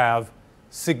 you would have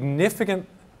significant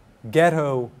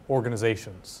ghetto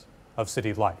organizations of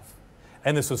city life.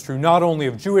 And this was true not only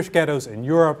of Jewish ghettos in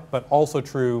Europe, but also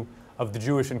true of the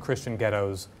Jewish and Christian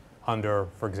ghettos under,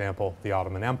 for example, the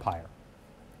Ottoman Empire.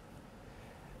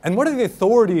 And what do the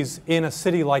authorities in a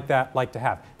city like that like to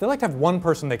have? They like to have one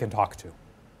person they can talk to,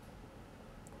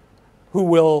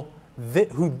 whom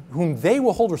they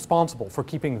will hold responsible for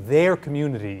keeping their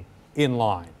community in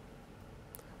line.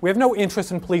 We have no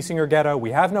interest in policing your ghetto.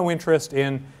 We have no interest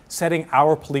in setting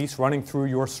our police running through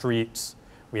your streets.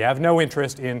 We have no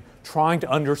interest in trying to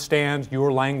understand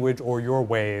your language or your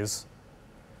ways.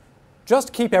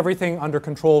 Just keep everything under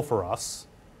control for us,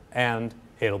 and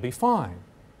it'll be fine.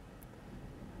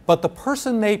 But the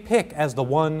person they pick as the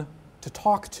one to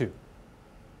talk to,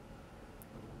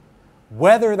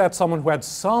 whether that's someone who had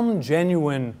some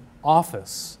genuine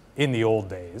office in the old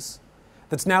days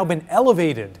that's now been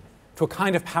elevated to a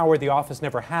kind of power the office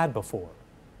never had before.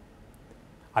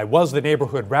 I was the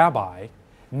neighborhood rabbi.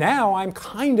 Now I'm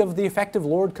kind of the effective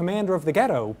Lord Commander of the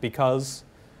ghetto because,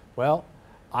 well,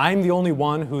 I'm the only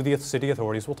one who the city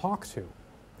authorities will talk to.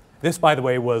 This, by the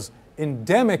way, was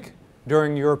endemic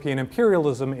during European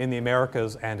imperialism in the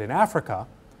Americas and in Africa,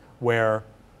 where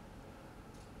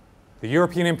the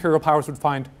European imperial powers would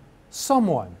find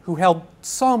someone who held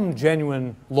some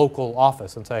genuine local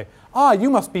office and say, ah,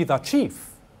 you must be the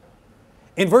chief.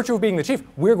 In virtue of being the chief,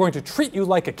 we're going to treat you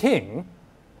like a king,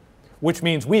 which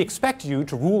means we expect you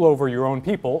to rule over your own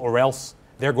people, or else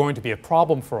they're going to be a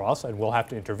problem for us and we'll have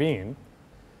to intervene.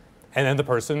 And then the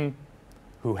person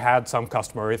who had some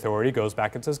customary authority goes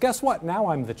back and says, guess what? Now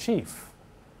I'm the chief.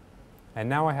 And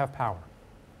now I have power.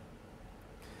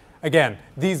 Again,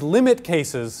 these limit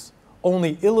cases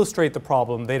only illustrate the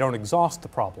problem, they don't exhaust the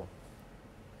problem.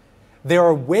 There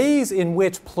are ways in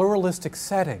which pluralistic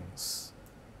settings,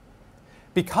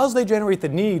 because they generate the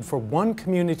need for one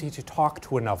community to talk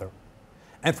to another,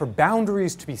 and for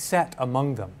boundaries to be set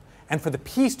among them, and for the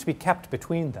peace to be kept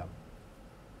between them,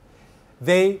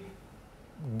 they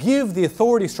give the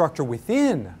authority structure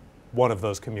within one of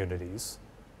those communities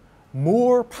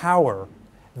more power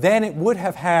than it would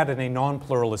have had in a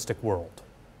non-pluralistic world.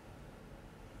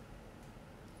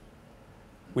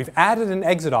 We've added an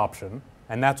exit option,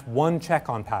 and that's one check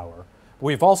on power. But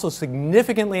we've also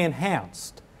significantly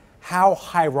enhanced how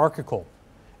hierarchical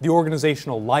the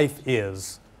organizational life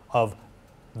is of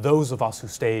those of us who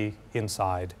stay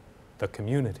inside the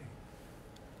community.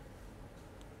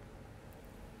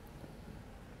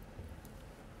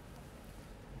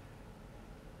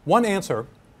 One answer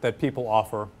that people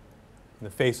offer in the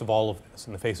face of all of this,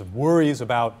 in the face of worries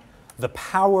about the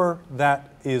power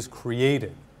that is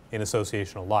created in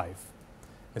associational life,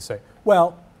 is say,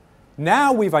 well,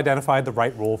 now we've identified the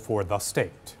right role for the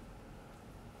state.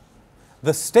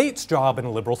 The state's job in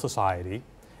a liberal society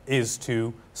is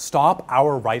to stop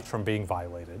our rights from being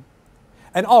violated.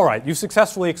 And all right, you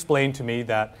successfully explained to me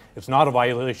that it's not a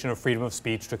violation of freedom of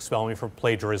speech to expel me for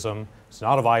plagiarism. It's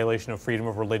not a violation of freedom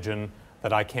of religion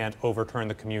that I can't overturn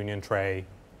the communion tray.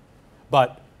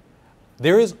 But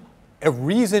there is a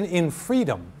reason in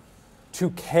freedom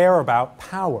to care about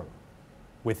power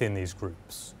within these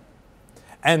groups.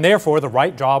 And therefore, the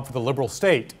right job for the liberal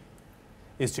state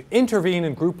is to intervene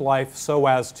in group life so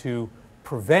as to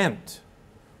prevent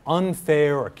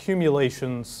unfair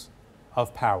accumulations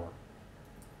of power.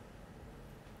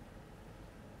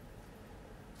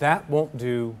 That won't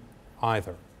do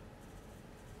either.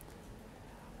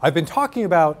 I've been talking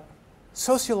about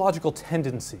sociological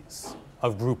tendencies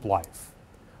of group life,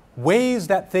 ways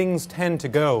that things tend to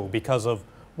go because of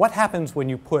what happens when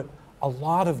you put a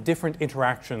lot of different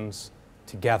interactions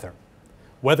together,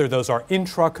 whether those are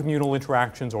intra-communal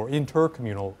interactions or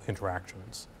intercommunal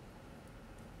interactions.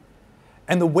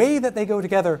 And the way that they go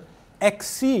together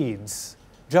exceeds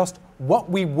just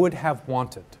what we would have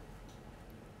wanted.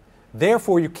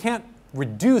 Therefore, you can't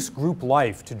reduce group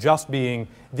life to just being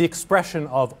the expression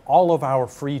of all of our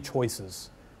free choices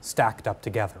stacked up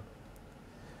together.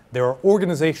 There are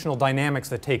organizational dynamics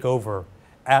that take over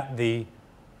at the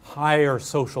higher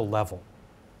social level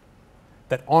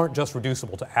that aren't just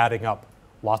reducible to adding up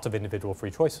lots of individual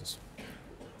free choices.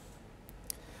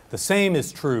 The same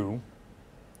is true,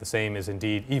 the same is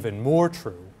indeed even more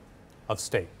true of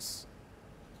states.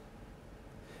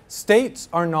 States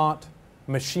are not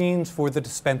machines for the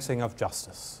dispensing of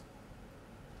justice.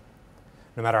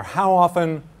 No matter how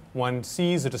often one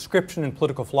sees a description in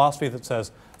political philosophy that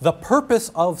says, the purpose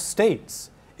of states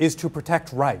is to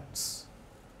protect rights.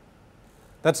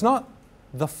 That's not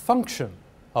the function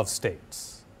of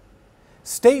states.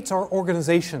 States are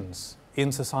organizations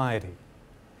in society,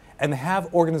 and they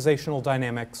have organizational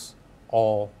dynamics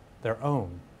all their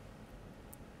own.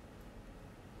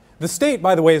 The state,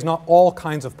 by the way, is not all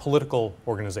kinds of political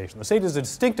organization. The state is a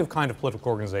distinctive kind of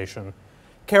political organization,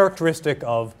 characteristic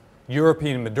of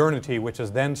European modernity, which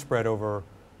has then spread over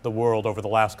the world over the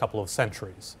last couple of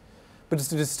centuries. But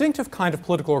it's a distinctive kind of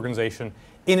political organization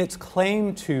in its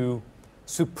claim to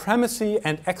supremacy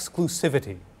and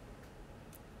exclusivity.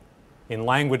 In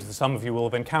language that some of you will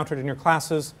have encountered in your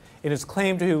classes, in its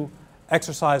claim to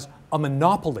exercise a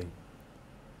monopoly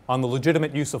on the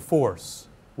legitimate use of force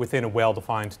within a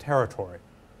well-defined territory.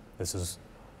 This is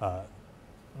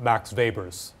Max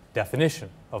Weber's definition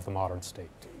of the modern state.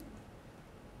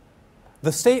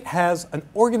 The state has an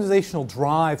organizational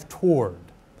drive toward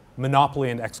monopoly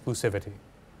and exclusivity.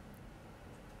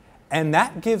 And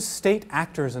that gives state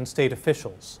actors and state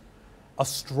officials a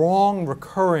strong,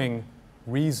 recurring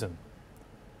reason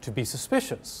to be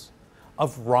suspicious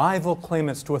of rival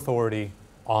claimants to authority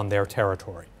on their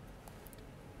territory.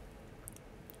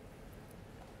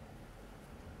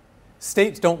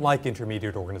 States don't like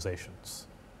intermediate organizations.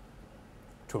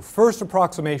 To a first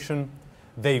approximation,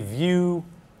 they view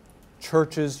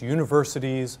churches,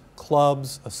 universities,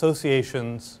 clubs,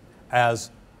 associations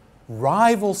as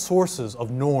rival sources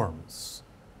of norms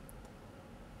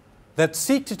that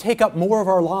seek to take up more of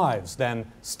our lives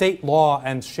than state law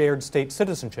and shared state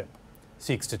citizenship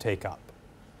seeks to take up.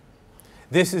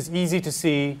 This is easy to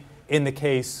see in the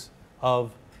case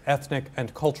of ethnic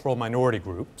and cultural minority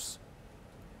groups.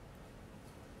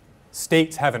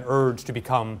 States have an urge to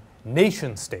become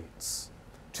nation states,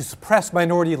 to suppress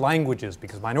minority languages,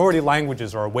 because minority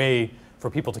languages are a way for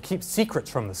people to keep secrets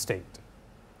from the state.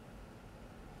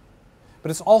 But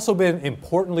it's also been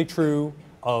importantly true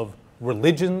of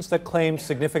religions that claim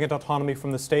significant autonomy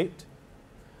from the state.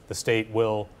 The state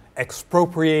will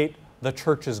expropriate the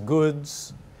church's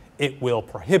goods. It will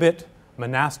prohibit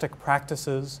monastic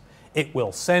practices. It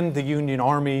will send the Union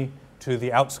Army to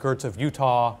the outskirts of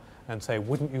Utah and say,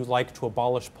 wouldn't you like to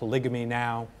abolish polygamy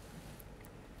now?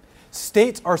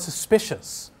 States are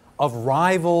suspicious of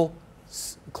rival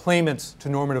claimants to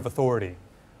normative authority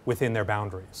within their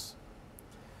boundaries.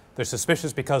 They're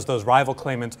suspicious because those rival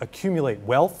claimants accumulate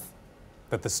wealth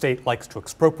that the state likes to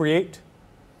expropriate.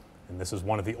 And this is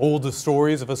one of the oldest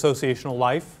stories of associational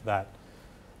life, that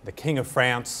the King of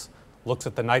France looks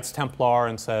at the Knights Templar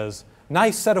and says,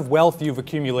 nice set of wealth you've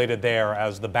accumulated there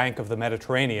as the Bank of the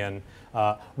Mediterranean.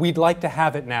 We'd like to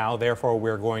have it now, therefore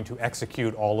we're going to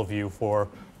execute all of you for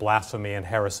blasphemy and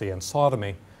heresy and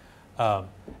sodomy,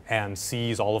 and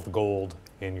seize all of the gold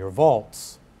in your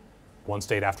vaults. One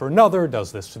state after another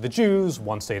does this to the Jews.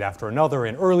 One state after another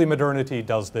in early modernity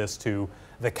does this to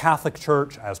the Catholic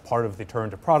Church as part of the turn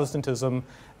to Protestantism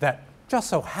that just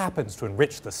so happens to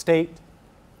enrich the state.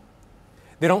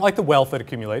 They don't like the wealth that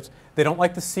accumulates. They don't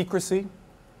like the secrecy.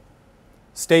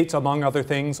 States, among other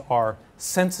things, are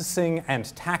censusing and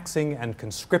taxing and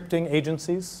conscripting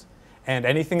agencies, and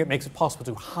anything that makes it possible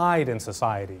to hide in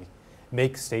society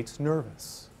makes states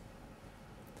nervous.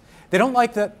 They don't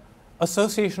like that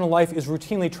associational life is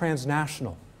routinely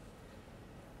transnational.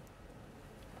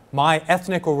 My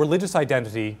ethnic or religious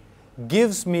identity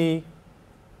gives me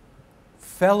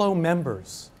fellow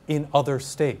members in other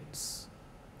states.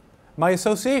 My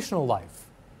associational life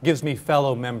gives me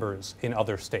fellow members in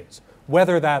other states,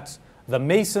 whether that's the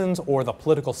Masons or the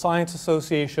Political Science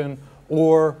Association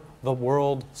or the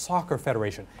World Soccer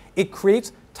Federation. It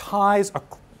creates ties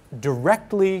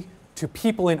directly to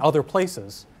people in other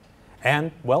places.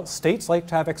 And, well, states like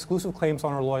to have exclusive claims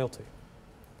on our loyalty.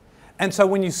 And so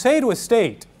when you say to a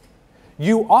state,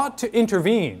 you ought to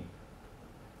intervene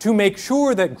to make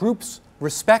sure that groups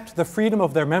respect the freedom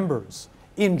of their members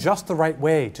in just the right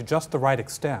way, to just the right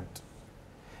extent,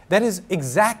 that is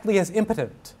exactly as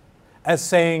impotent as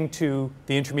saying to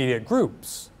the intermediate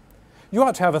groups, You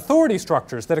ought to have authority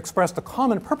structures that express the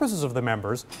common purposes of the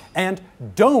members and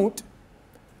don't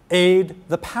aid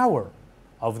the power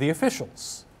of the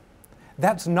officials.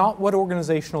 That's not what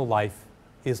organizational life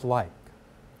is like.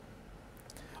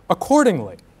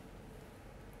 Accordingly,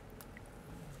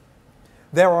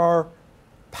 there are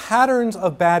patterns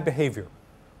of bad behavior,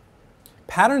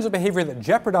 patterns of behavior that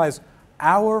jeopardize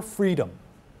our freedom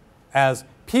as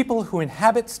people who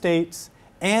inhabit states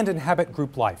and inhabit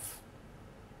group life.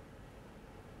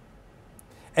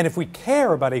 And if we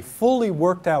care about a fully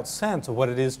worked out sense of what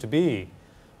it is to be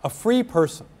a free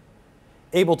person,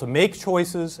 able to make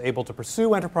choices, able to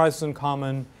pursue enterprises in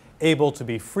common, able to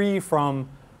be free from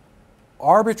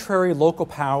arbitrary local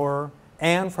power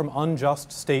and from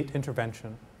unjust state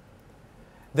intervention,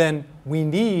 then we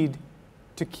need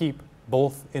to keep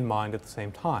both in mind at the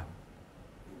same time.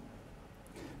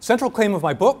 Central claim of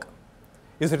my book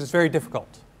is that it's very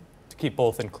difficult to keep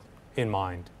both in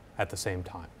mind at the same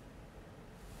time.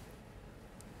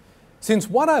 Since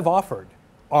what I've offered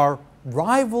are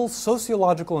rival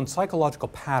sociological and psychological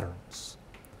patterns,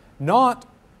 not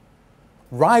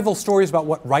rival stories about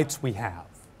what rights we have,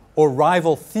 or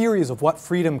rival theories of what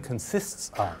freedom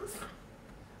consists of,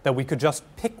 that we could just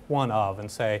pick one of and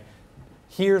say,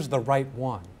 here's the right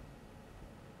one.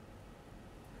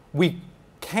 We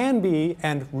can be,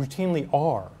 and routinely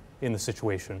are, in the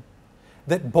situation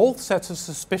that both sets of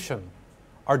suspicion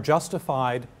are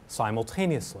justified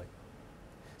simultaneously.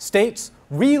 States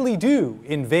really do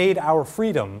invade our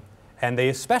freedom, and they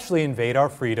especially invade our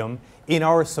freedom in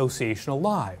our associational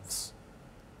lives.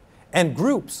 And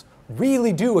groups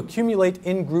really do accumulate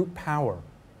in-group power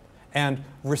and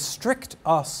restrict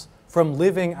us from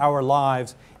living our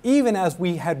lives even as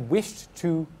we had wished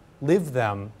to live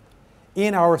them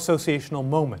in our associational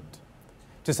moment,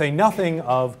 to say nothing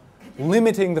of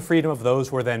limiting the freedom of those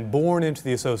who were then born into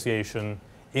the association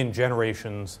in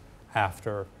generations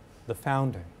after the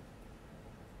founding.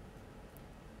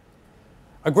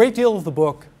 A great deal of the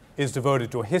book is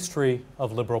devoted to a history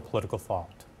of liberal political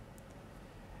thought.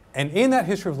 And in that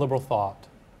history of liberal thought,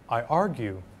 I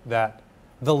argue that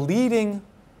the leading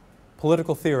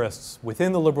political theorists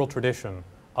within the liberal tradition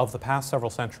of the past several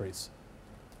centuries,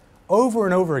 over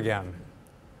and over again,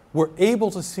 were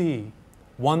able to see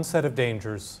one set of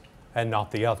dangers and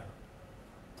not the other.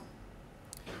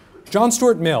 John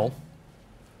Stuart Mill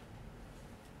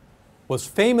was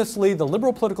famously the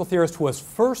liberal political theorist who was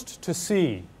first to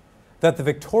see that the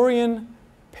Victorian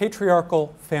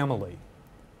patriarchal family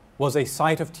was a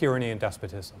site of tyranny and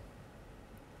despotism.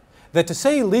 That to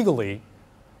say legally,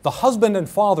 the husband and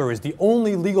father is the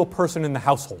only legal person in the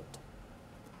household.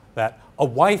 That a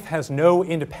wife has no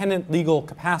independent legal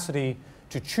capacity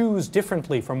to choose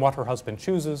differently from what her husband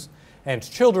chooses, and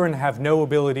children have no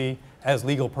ability as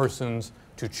legal persons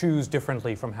to choose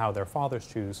differently from how their fathers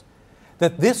choose.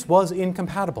 That this was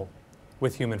incompatible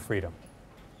with human freedom.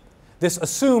 This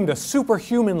assumed a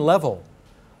superhuman level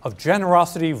of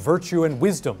generosity, virtue, and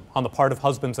wisdom on the part of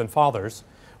husbands and fathers,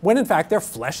 when in fact they're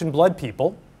flesh and blood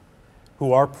people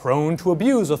who are prone to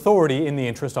abuse authority in the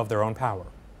interest of their own power.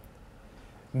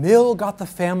 Mill got the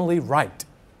family right.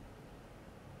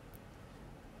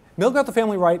 Mill got the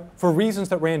family right for reasons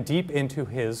that ran deep into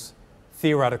his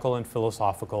theoretical and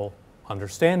philosophical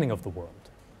understanding of the world.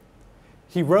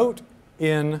 He wrote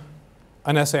in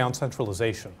an essay on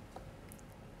centralization,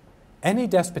 any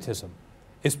despotism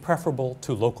is preferable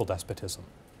to local despotism.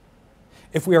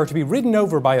 If we are to be ridden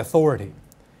over by authority,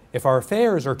 if our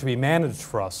affairs are to be managed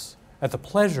for us at the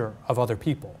pleasure of other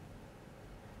people,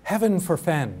 heaven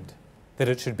forfend that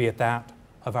it should be at that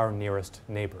of our nearest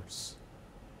neighbors.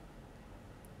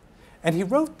 And he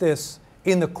wrote this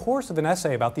in the course of an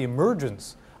essay about the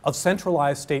emergence of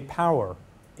centralized state power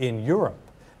in Europe.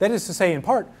 That is to say, in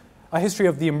part, a history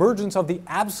of the emergence of the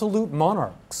absolute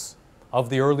monarchs of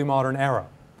the early modern era,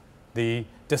 the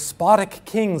despotic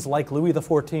kings like Louis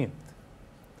XIV.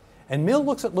 And Mill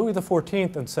looks at Louis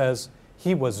XIV and says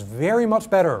he was very much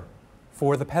better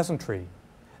for the peasantry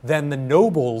than the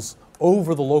nobles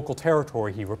over the local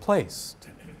territory he replaced.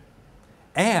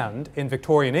 And in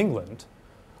Victorian England,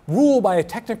 rule by a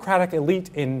technocratic elite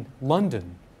in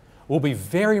London will be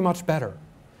very much better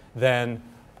than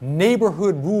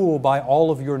neighborhood rule by all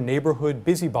of your neighborhood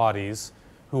busybodies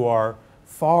who are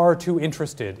far too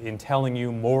interested in telling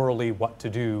you morally what to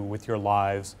do with your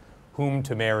lives, whom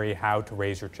to marry, how to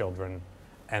raise your children,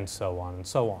 and so on and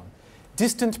so on.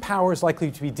 Distant power is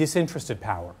likely to be disinterested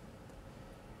power.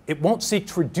 It won't seek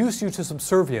to reduce you to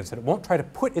subservience, and it won't try to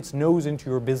put its nose into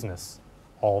your business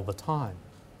all the time.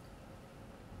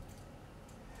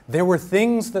 There were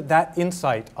things that that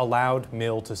insight allowed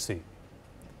Mill to see,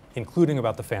 including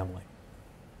about the family.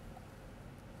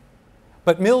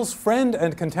 But Mill's friend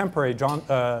and contemporary,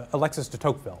 Alexis de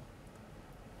Tocqueville,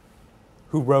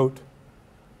 who wrote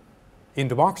in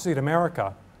Democracy in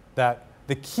America that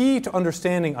the key to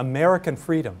understanding American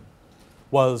freedom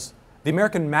was the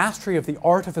American mastery of the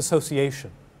art of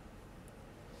association.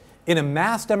 In a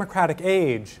mass democratic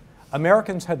age,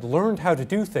 Americans had learned how to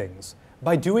do things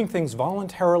by doing things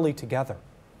voluntarily together.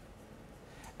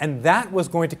 And that was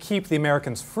going to keep the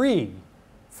Americans free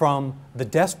from the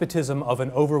despotism of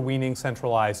an overweening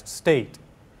centralized state,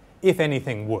 if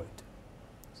anything would.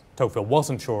 Tocqueville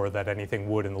wasn't sure that anything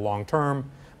would in the long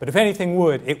term, but if anything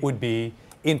would, it would be,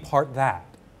 in part, that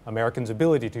Americans'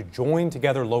 ability to join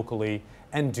together locally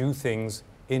and do things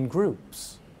in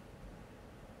groups.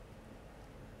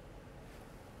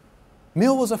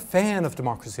 Mill was a fan of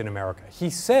Democracy in America. He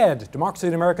said, Democracy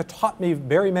in America taught me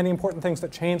very many important things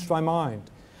that changed my mind.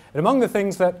 And among the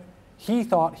things that he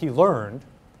thought he learned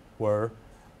were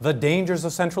the dangers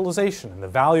of centralization and the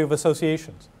value of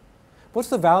associations. What's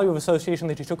the value of association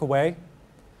that he took away?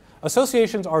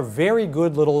 Associations are very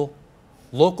good little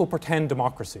local pretend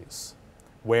democracies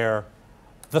where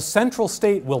the central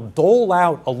state will dole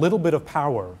out a little bit of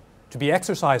power to be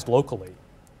exercised locally,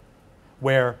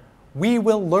 where we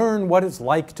will learn what it's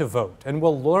like to vote, and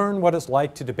we'll learn what it's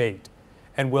like to debate,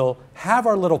 and we'll have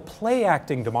our little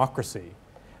play-acting democracy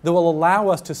that will allow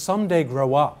us to someday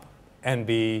grow up and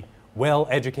be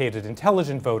well-educated,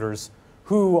 intelligent voters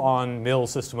who, on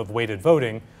Mill's system of weighted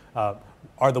voting,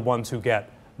 are the ones who get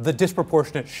the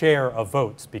disproportionate share of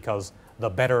votes, because the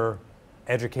better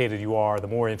educated you are, the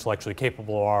more intellectually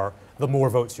capable you are, the more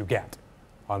votes you get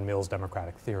on Mill's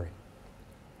democratic theory.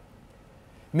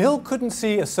 Mill couldn't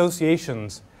see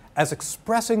associations as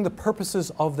expressing the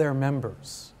purposes of their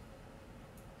members.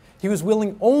 He was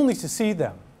willing only to see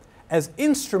them as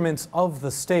instruments of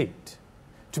the state,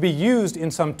 to be used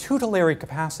in some tutelary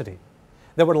capacity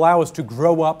that would allow us to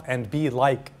grow up and be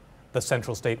like the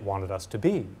central state wanted us to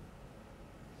be.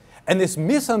 And this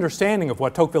misunderstanding of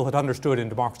what Tocqueville had understood in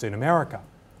Democracy in America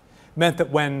meant that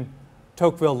when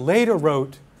Tocqueville later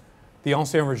wrote The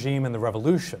Ancien Régime and the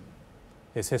Revolution,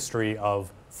 his history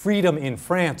of freedom in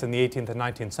France in the 18th and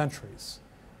 19th centuries,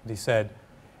 he said,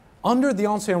 under the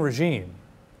Ancien Régime,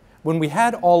 when we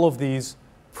had all of these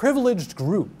privileged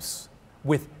groups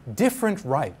with different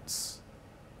rights,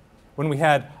 when we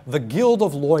had the Guild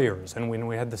of Lawyers, and when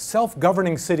we had the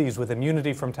self-governing cities with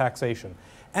immunity from taxation,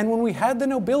 and when we had the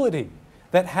nobility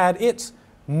that had its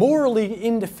morally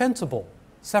indefensible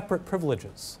separate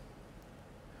privileges,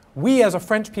 we as a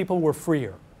French people were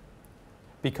freer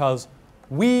because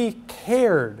we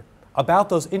cared about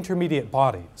those intermediate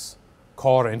bodies.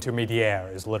 Corps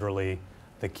intermédiaire is literally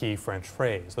the key French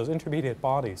phrase, those intermediate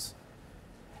bodies.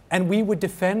 And we would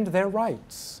defend their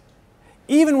rights,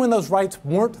 even when those rights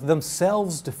weren't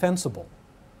themselves defensible.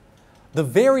 The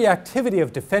very activity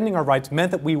of defending our rights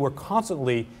meant that we were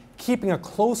constantly keeping a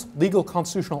close legal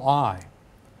constitutional eye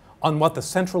on what the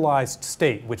centralized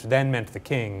state, which then meant the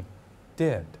king,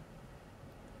 did.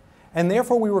 And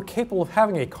therefore we were capable of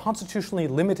having a constitutionally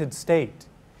limited state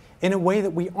in a way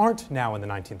that we aren't now in the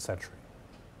 19th century.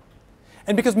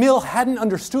 And because Mill hadn't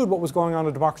understood what was going on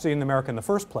in democracy in America in the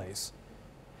first place,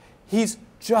 he's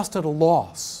just at a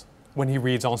loss when he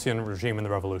reads Ancien Régime and the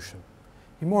Revolution.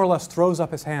 He more or less throws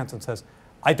up his hands and says,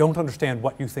 I don't understand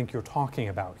what you think you're talking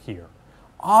about here.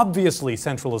 Obviously,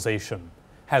 centralization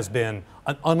has been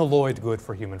an unalloyed good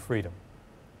for human freedom.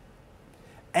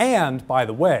 And, by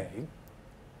the way,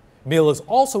 Mill is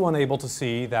also unable to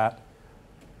see that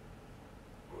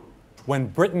when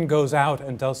Britain goes out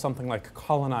and does something like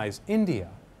colonize India,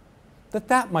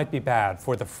 that might be bad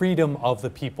for the freedom of the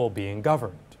people being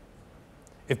governed.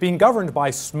 If being governed by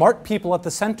smart people at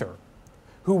the center,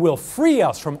 who will free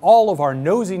us from all of our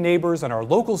nosy neighbors and our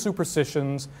local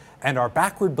superstitions and our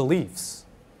backward beliefs,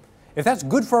 if that's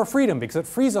good for our freedom because it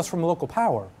frees us from local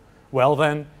power, well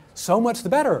then, so much the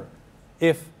better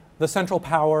if the central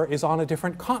power is on a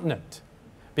different continent,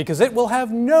 because it will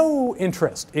have no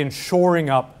interest in shoring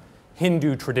up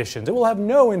Hindu traditions. It will have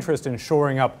no interest in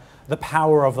shoring up the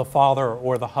power of the father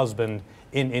or the husband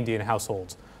in Indian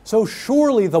households. So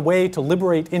surely the way to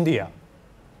liberate India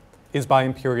is by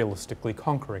imperialistically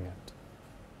conquering it.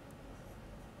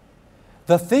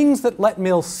 The things that let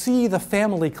Mill see the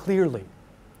family clearly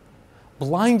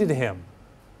blinded him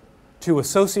to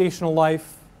associational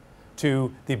life,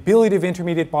 to the ability of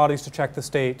intermediate bodies to check the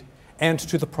state, and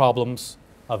to the problems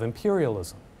of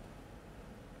imperialism.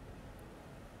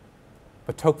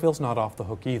 But Tocqueville's not off the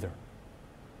hook either.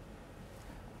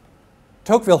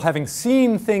 Tocqueville, having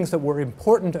seen things that were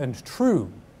important and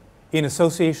true in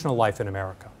associational life in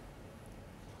America,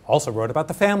 also wrote about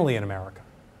the family in America.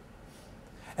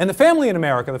 And the family in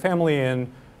America, the family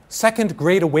in Second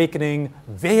Great Awakening,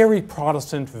 very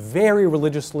Protestant, very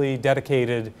religiously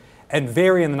dedicated, and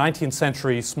very in the 19th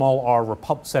century small r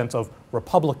sense of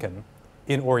Republican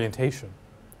in orientation.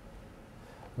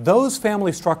 Those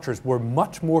family structures were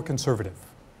much more conservative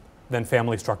than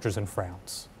family structures in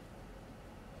France.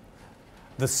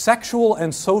 The sexual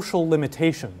and social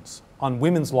limitations on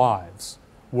women's lives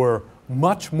were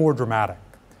much more dramatic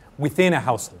within a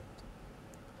household.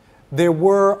 There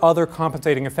were other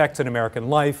compensating effects in American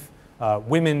life.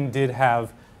 Women did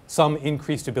have some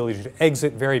increased ability to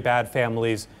exit very bad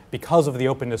families because of the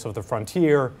openness of the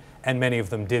frontier, and many of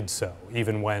them did so.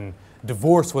 Even when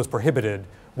divorce was prohibited,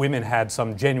 women had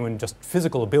some genuine just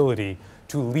physical ability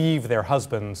to leave their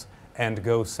husbands and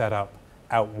go set up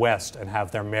out west and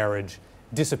have their marriage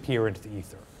disappear into the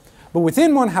ether. But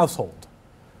within one household,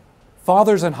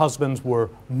 fathers and husbands were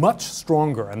much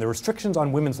stronger, and the restrictions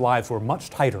on women's lives were much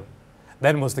tighter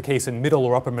than was the case in middle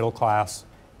or upper middle class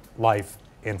life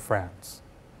in France.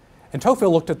 And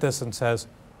Tocqueville looked at this and says,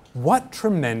 what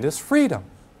tremendous freedom.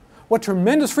 What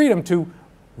tremendous freedom to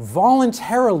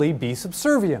voluntarily be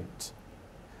subservient.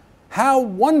 How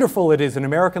wonderful it is in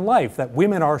American life that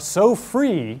women are so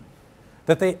free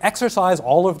that they exercise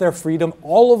all of their freedom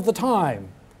all of the time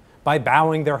by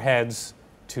bowing their heads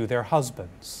to their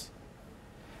husbands.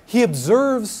 He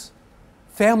observes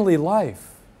family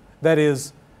life that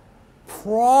is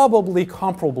probably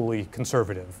comparably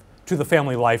conservative to the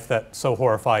family life that so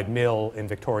horrified Mill in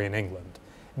Victorian England,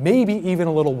 maybe even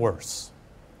a little worse.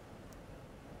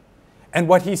 And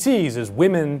what he sees is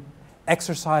women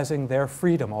exercising their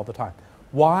freedom all the time.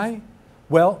 Why?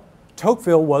 Well,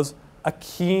 Tocqueville was a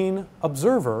keen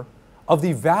observer of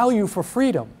the value for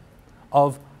freedom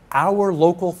of our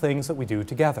local things that we do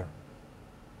together.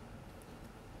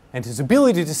 And his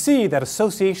ability to see that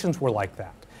associations were like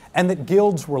that, and that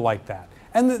guilds were like that,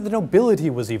 and that the nobility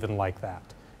was even like that.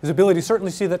 His ability to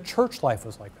certainly see that church life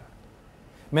was like that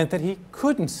meant that he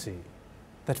couldn't see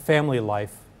that family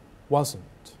life wasn't.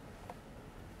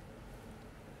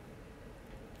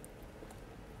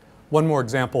 One more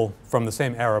example from the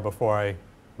same era before I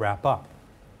wrap up.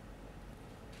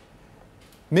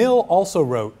 Mill also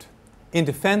wrote in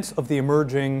defense of the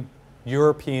emerging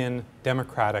European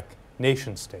democratic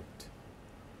nation-state.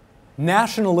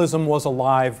 Nationalism was a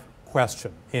live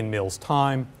question in Mill's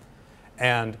time,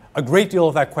 and a great deal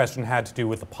of that question had to do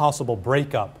with the possible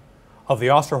breakup of the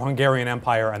Austro-Hungarian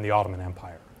Empire and the Ottoman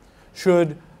Empire.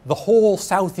 Should the whole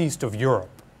southeast of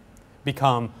Europe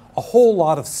become a whole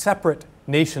lot of separate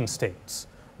nation-states,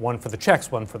 one for the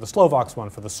Czechs, one for the Slovaks, one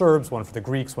for the Serbs, one for the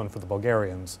Greeks, one for the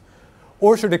Bulgarians,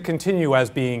 or should it continue as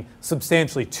being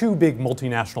substantially two big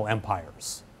multinational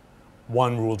empires,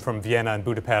 one ruled from Vienna and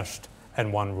Budapest,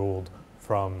 and one ruled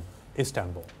from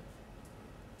Istanbul?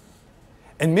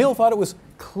 And Mill thought it was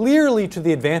clearly to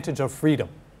the advantage of freedom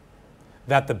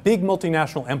that the big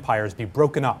multinational empires be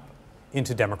broken up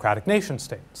into democratic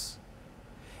nation-states,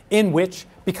 in which,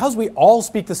 because we all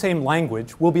speak the same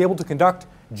language, we'll be able to conduct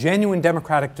genuine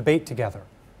democratic debate together.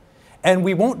 And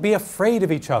we won't be afraid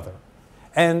of each other.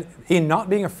 And in not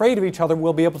being afraid of each other,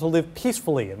 we'll be able to live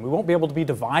peacefully, and we won't be able to be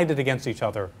divided against each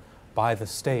other by the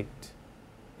state.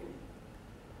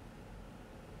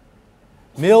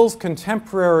 Mill's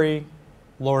contemporary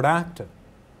Lord Acton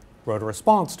wrote a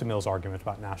response to Mill's argument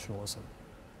about nationalism.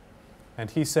 And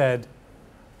he said,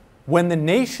 when the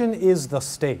nation is the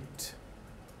state,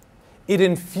 it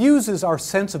infuses our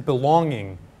sense of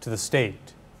belonging to the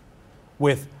state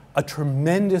with a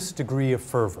tremendous degree of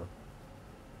fervor.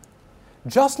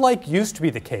 Just like used to be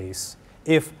the case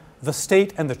if the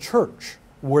state and the church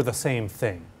were the same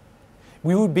thing.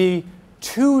 We would be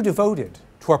too devoted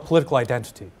to our political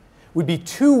identity. We'd be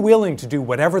too willing to do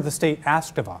whatever the state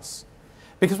asked of us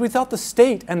because we thought the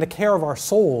state and the care of our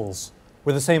souls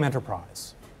were the same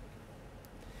enterprise.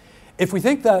 If we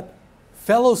think that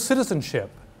fellow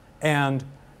citizenship and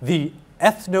the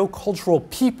ethno-cultural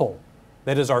people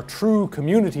that is our true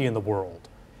community in the world,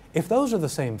 if those are the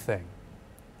same thing,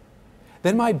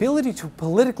 then my ability to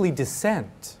politically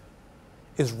dissent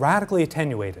is radically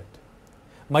attenuated.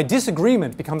 My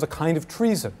disagreement becomes a kind of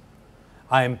treason.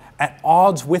 I'm at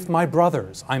odds with my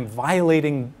brothers. I'm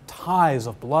violating ties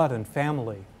of blood and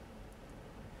family.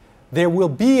 There will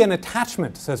be an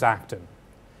attachment, says Acton,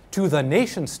 to the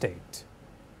nation-state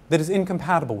that is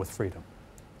incompatible with freedom,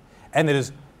 and that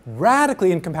is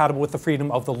radically incompatible with the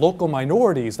freedom of the local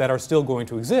minorities that are still going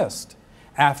to exist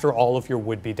after all of your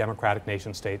would-be democratic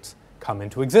nation-states come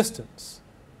into existence.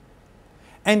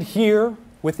 And here,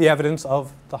 with the evidence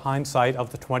of the hindsight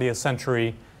of the 20th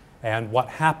century and what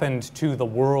happened to the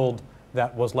world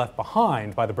that was left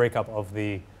behind by the breakup of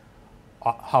the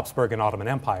Habsburg and Ottoman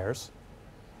empires,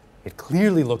 it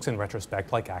clearly looks in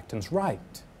retrospect like Acton's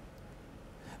right.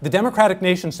 The democratic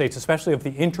nation states, especially of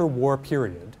the interwar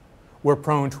period, were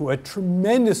prone to a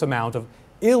tremendous amount of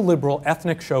illiberal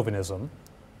ethnic chauvinism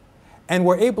and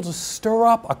were able to stir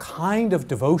up a kind of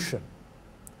devotion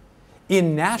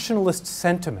in nationalist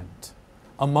sentiment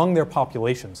among their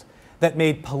populations that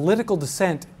made political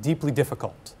dissent deeply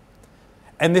difficult.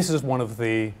 And this is one of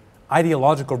the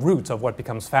ideological roots of what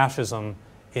becomes fascism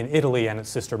in Italy and its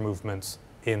sister movements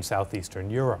in southeastern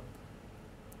Europe.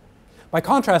 By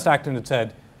contrast, Acton had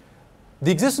said,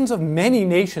 the existence of many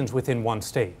nations within one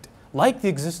state, like the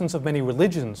existence of many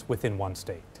religions within one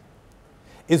state,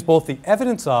 is both the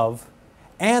evidence of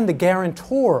and the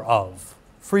guarantor of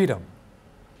freedom.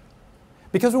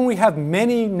 Because when we have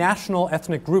many national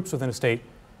ethnic groups within a state,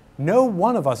 no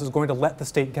one of us is going to let the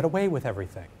state get away with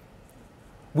everything.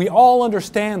 We all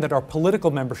understand that our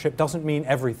political membership doesn't mean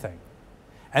everything,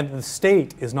 and the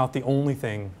state is not the only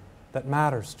thing that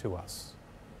matters to us.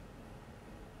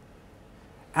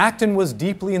 Acton was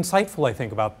deeply insightful, I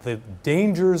think, about the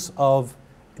dangers of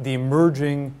the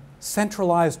emerging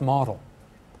centralized model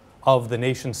of the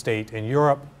nation-state in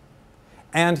Europe,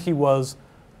 and he was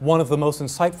one of the most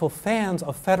insightful fans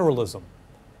of federalism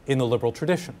in the liberal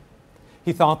tradition.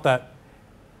 He thought that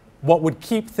what would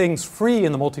keep things free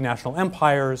in the multinational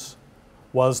empires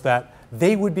was that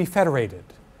they would be federated.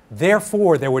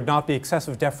 Therefore, there would not be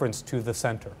excessive deference to the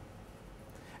center.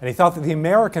 And he thought that the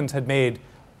Americans had made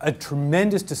a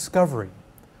tremendous discovery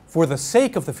for the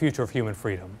sake of the future of human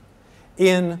freedom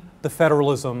in the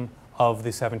federalism of the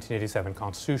 1787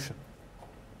 Constitution.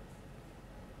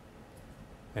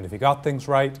 And if he got things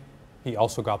right, he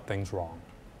also got things wrong.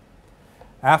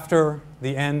 After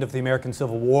the end of the American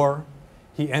Civil War,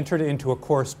 he entered into a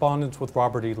correspondence with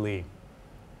Robert E. Lee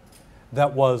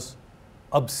that was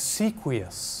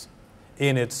obsequious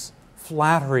in its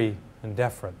flattery and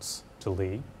deference to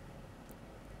Lee.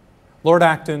 Lord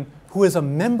Acton, who is a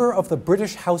member of the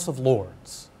British House of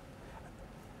Lords,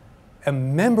 a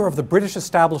member of the British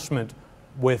establishment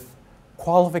with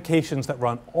qualifications that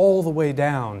run all the way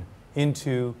down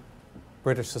into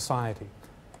British society.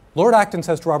 Lord Acton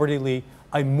says to Robert E. Lee,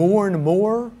 I mourn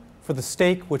more for the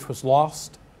stake which was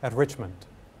lost at Richmond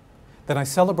than I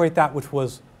celebrate that which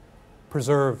was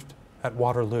preserved at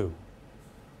Waterloo.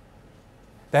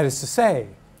 That is to say,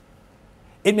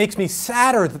 it makes me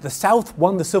sadder that the South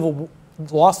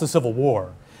lost the Civil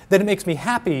War than it makes me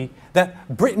happy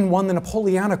that Britain won the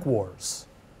Napoleonic Wars.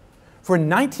 For a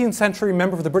 19th century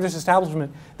member of the British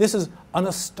establishment, this is an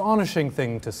astonishing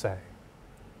thing to say.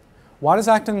 Why does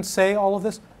Acton say all of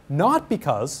this? Not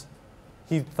because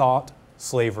he thought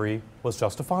slavery was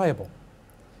justifiable.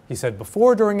 He said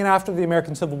before, during, and after the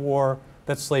American Civil War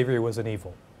that slavery was an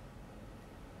evil.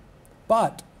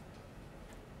 But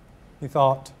he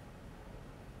thought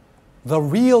the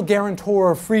real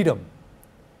guarantor of freedom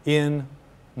in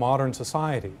modern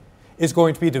society is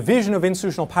going to be a division of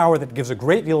institutional power that gives a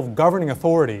great deal of governing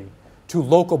authority to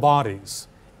local bodies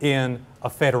in a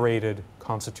federated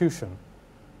constitution.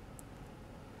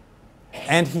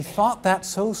 And he thought that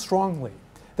so strongly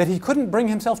that he couldn't bring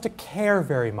himself to care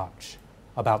very much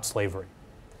about slavery.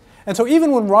 And so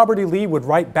even when Robert E. Lee would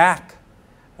write back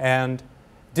and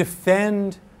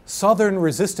defend Southern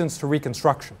resistance to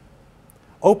Reconstruction,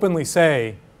 openly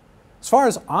say, as far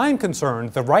as I'm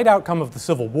concerned, the right outcome of the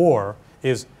Civil War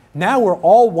is now we're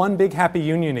all one big happy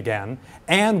union again,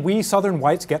 and we Southern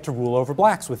whites get to rule over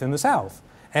blacks within the South.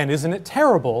 And isn't it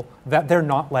terrible that they're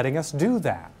not letting us do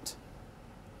that?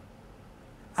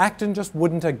 Acton just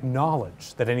wouldn't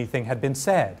acknowledge that anything had been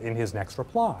said in his next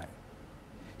reply.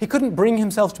 He couldn't bring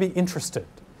himself to be interested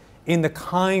in the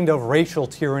kind of racial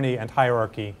tyranny and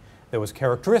hierarchy that was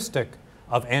characteristic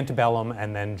of antebellum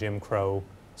and then Jim Crow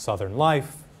Southern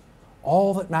life.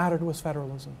 All that mattered was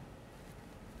federalism.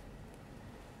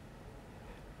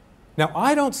 Now,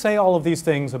 I don't say all of these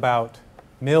things about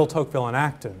Mill, Tocqueville, and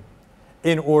Acton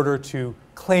in order to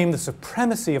claim the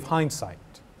supremacy of hindsight.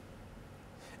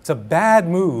 It's a bad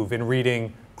move in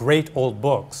reading great old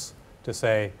books to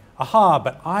say, aha,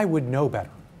 but I would know better.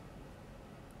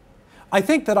 I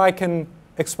think that I can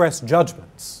express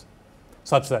judgments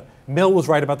such that Mill was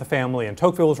right about the family and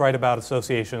Tocqueville was right about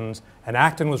associations and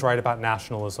Acton was right about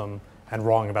nationalism and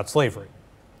wrong about slavery.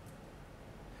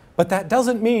 But that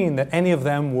doesn't mean that any of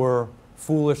them were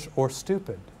foolish or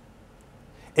stupid.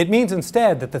 It means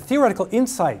instead that the theoretical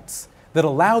insights that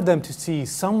allowed them to see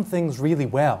some things really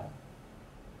well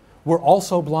were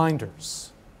also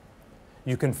blinders.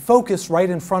 You can focus right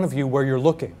in front of you where you're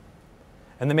looking,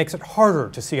 and that makes it harder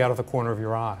to see out of the corner of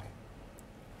your eye.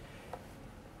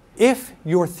 If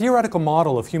your theoretical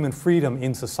model of human freedom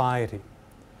in society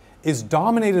is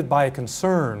dominated by a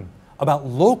concern about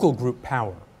local group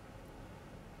power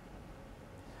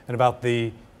and about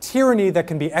the tyranny that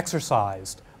can be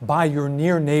exercised by your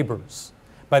near neighbors,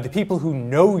 by the people who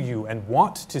know you and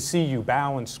want to see you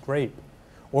bow and scrape,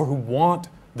 or who want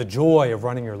the joy of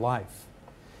running your life,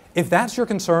 if that's your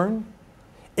concern,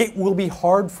 it will be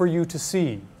hard for you to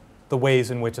see the ways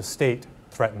in which a state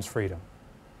threatens freedom,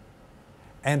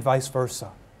 and vice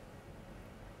versa.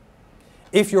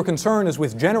 If your concern is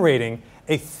with generating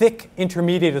a thick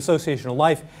intermediate associational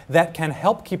life that can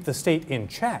help keep the state in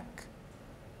check,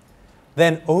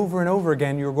 then over and over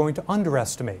again you're going to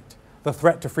underestimate the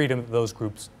threat to freedom that those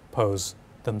groups pose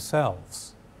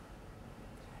themselves.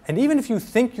 And even if you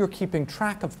think you're keeping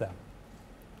track of them,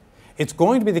 it's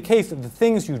going to be the case that the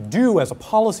things you do as a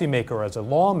policymaker, as a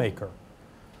lawmaker,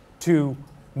 to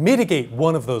mitigate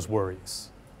one of those worries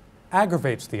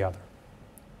aggravates the other.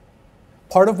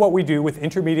 Part of what we do with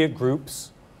intermediate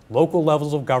groups, local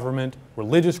levels of government,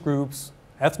 religious groups,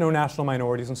 ethno-national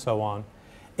minorities, and so on,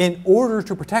 in order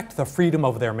to protect the freedom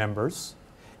of their members,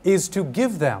 is to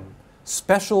give them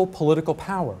special political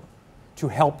power to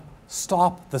help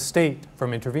stop the state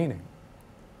from intervening.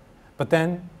 But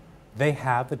then they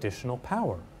have additional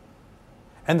power.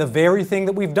 And the very thing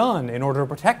that we've done in order to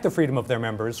protect the freedom of their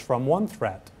members from one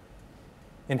threat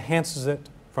enhances it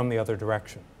from the other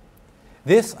direction.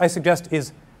 This, I suggest,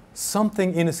 is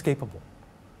something inescapable.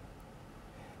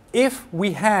 If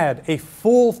we had a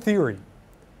full theory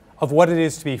of what it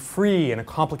is to be free in a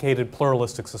complicated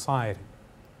pluralistic society,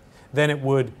 then it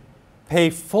would pay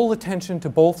full attention to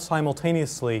both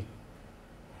simultaneously,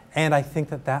 and I think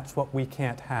that that's what we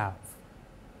can't have.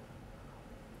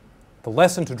 The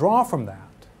lesson to draw from that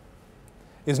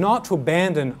is not to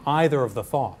abandon either of the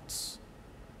thoughts.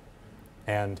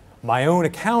 And my own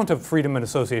account of freedom and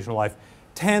associational life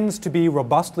tends to be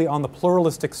robustly on the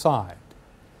pluralistic side.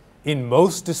 In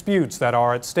most disputes that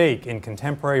are at stake in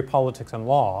contemporary politics and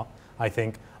law, I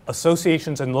think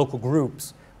associations and local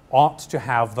groups ought to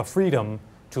have the freedom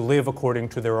to live according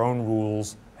to their own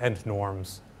rules and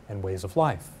norms and ways of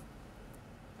life.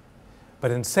 But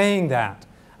in saying that,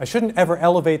 I shouldn't ever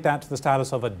elevate that to the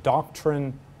status of a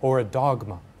doctrine or a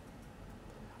dogma.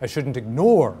 I shouldn't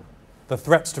ignore the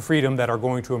threats to freedom that are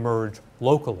going to emerge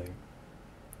locally.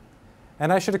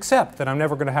 And I should accept that I'm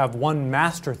never going to have one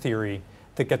master theory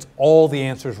that gets all the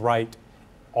answers right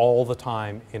all the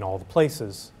time in all the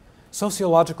places.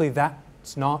 Sociologically,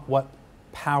 that's not what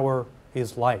power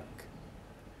is like.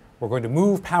 We're going to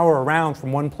move power around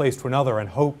from one place to another and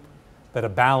hope that a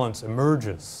balance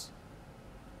emerges,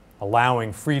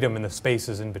 allowing freedom in the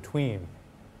spaces in between.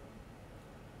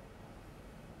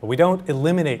 But we don't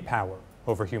eliminate power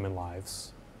over human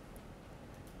lives.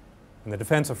 And the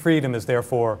defense of freedom is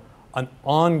therefore an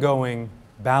ongoing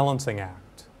balancing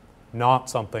act, not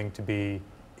something to be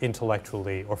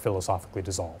intellectually or philosophically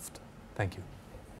dissolved. Thank you.